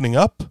opening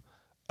up,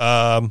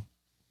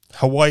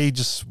 Hawaii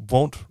just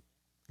won't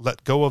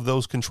let go of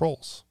those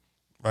controls,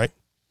 right?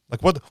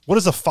 Like, what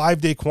is a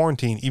 5-day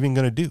quarantine even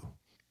going to do?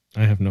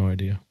 I have no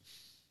idea.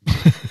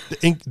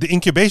 The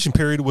incubation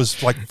period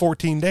was like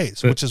 14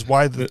 days, which is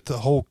why the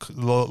whole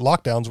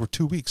lockdowns were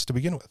 2 weeks to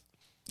begin with.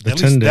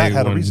 At least that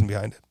had a reason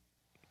behind it.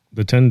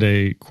 The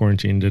 10-day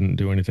quarantine didn't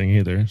do anything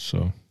either,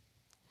 so.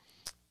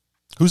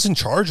 Who's in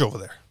charge over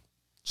there?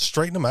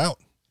 Straighten them out.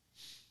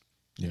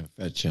 Yeah,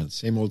 fat chance.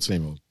 Same old,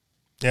 same old.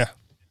 Yeah.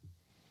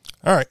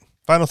 All right.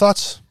 Final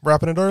thoughts?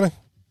 Wrapping it early?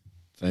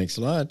 Thanks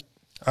a lot.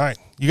 All right.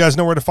 You guys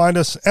know where to find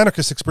us.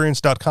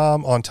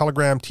 AnarchistExperience.com, on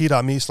Telegram,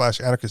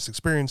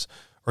 t.me/AnarchistExperience,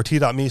 or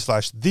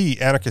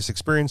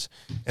t.me/TheAnarchistExperience.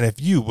 And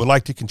if you would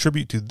like to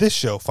contribute to this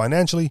show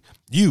financially,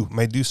 you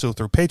may do so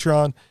through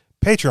Patreon,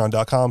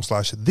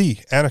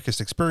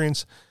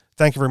 patreon.com/TheAnarchistExperience.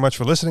 Thank you very much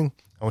for listening,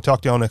 and we'll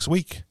talk to y'all next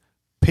week.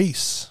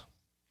 Peace.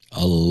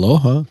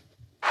 Aloha.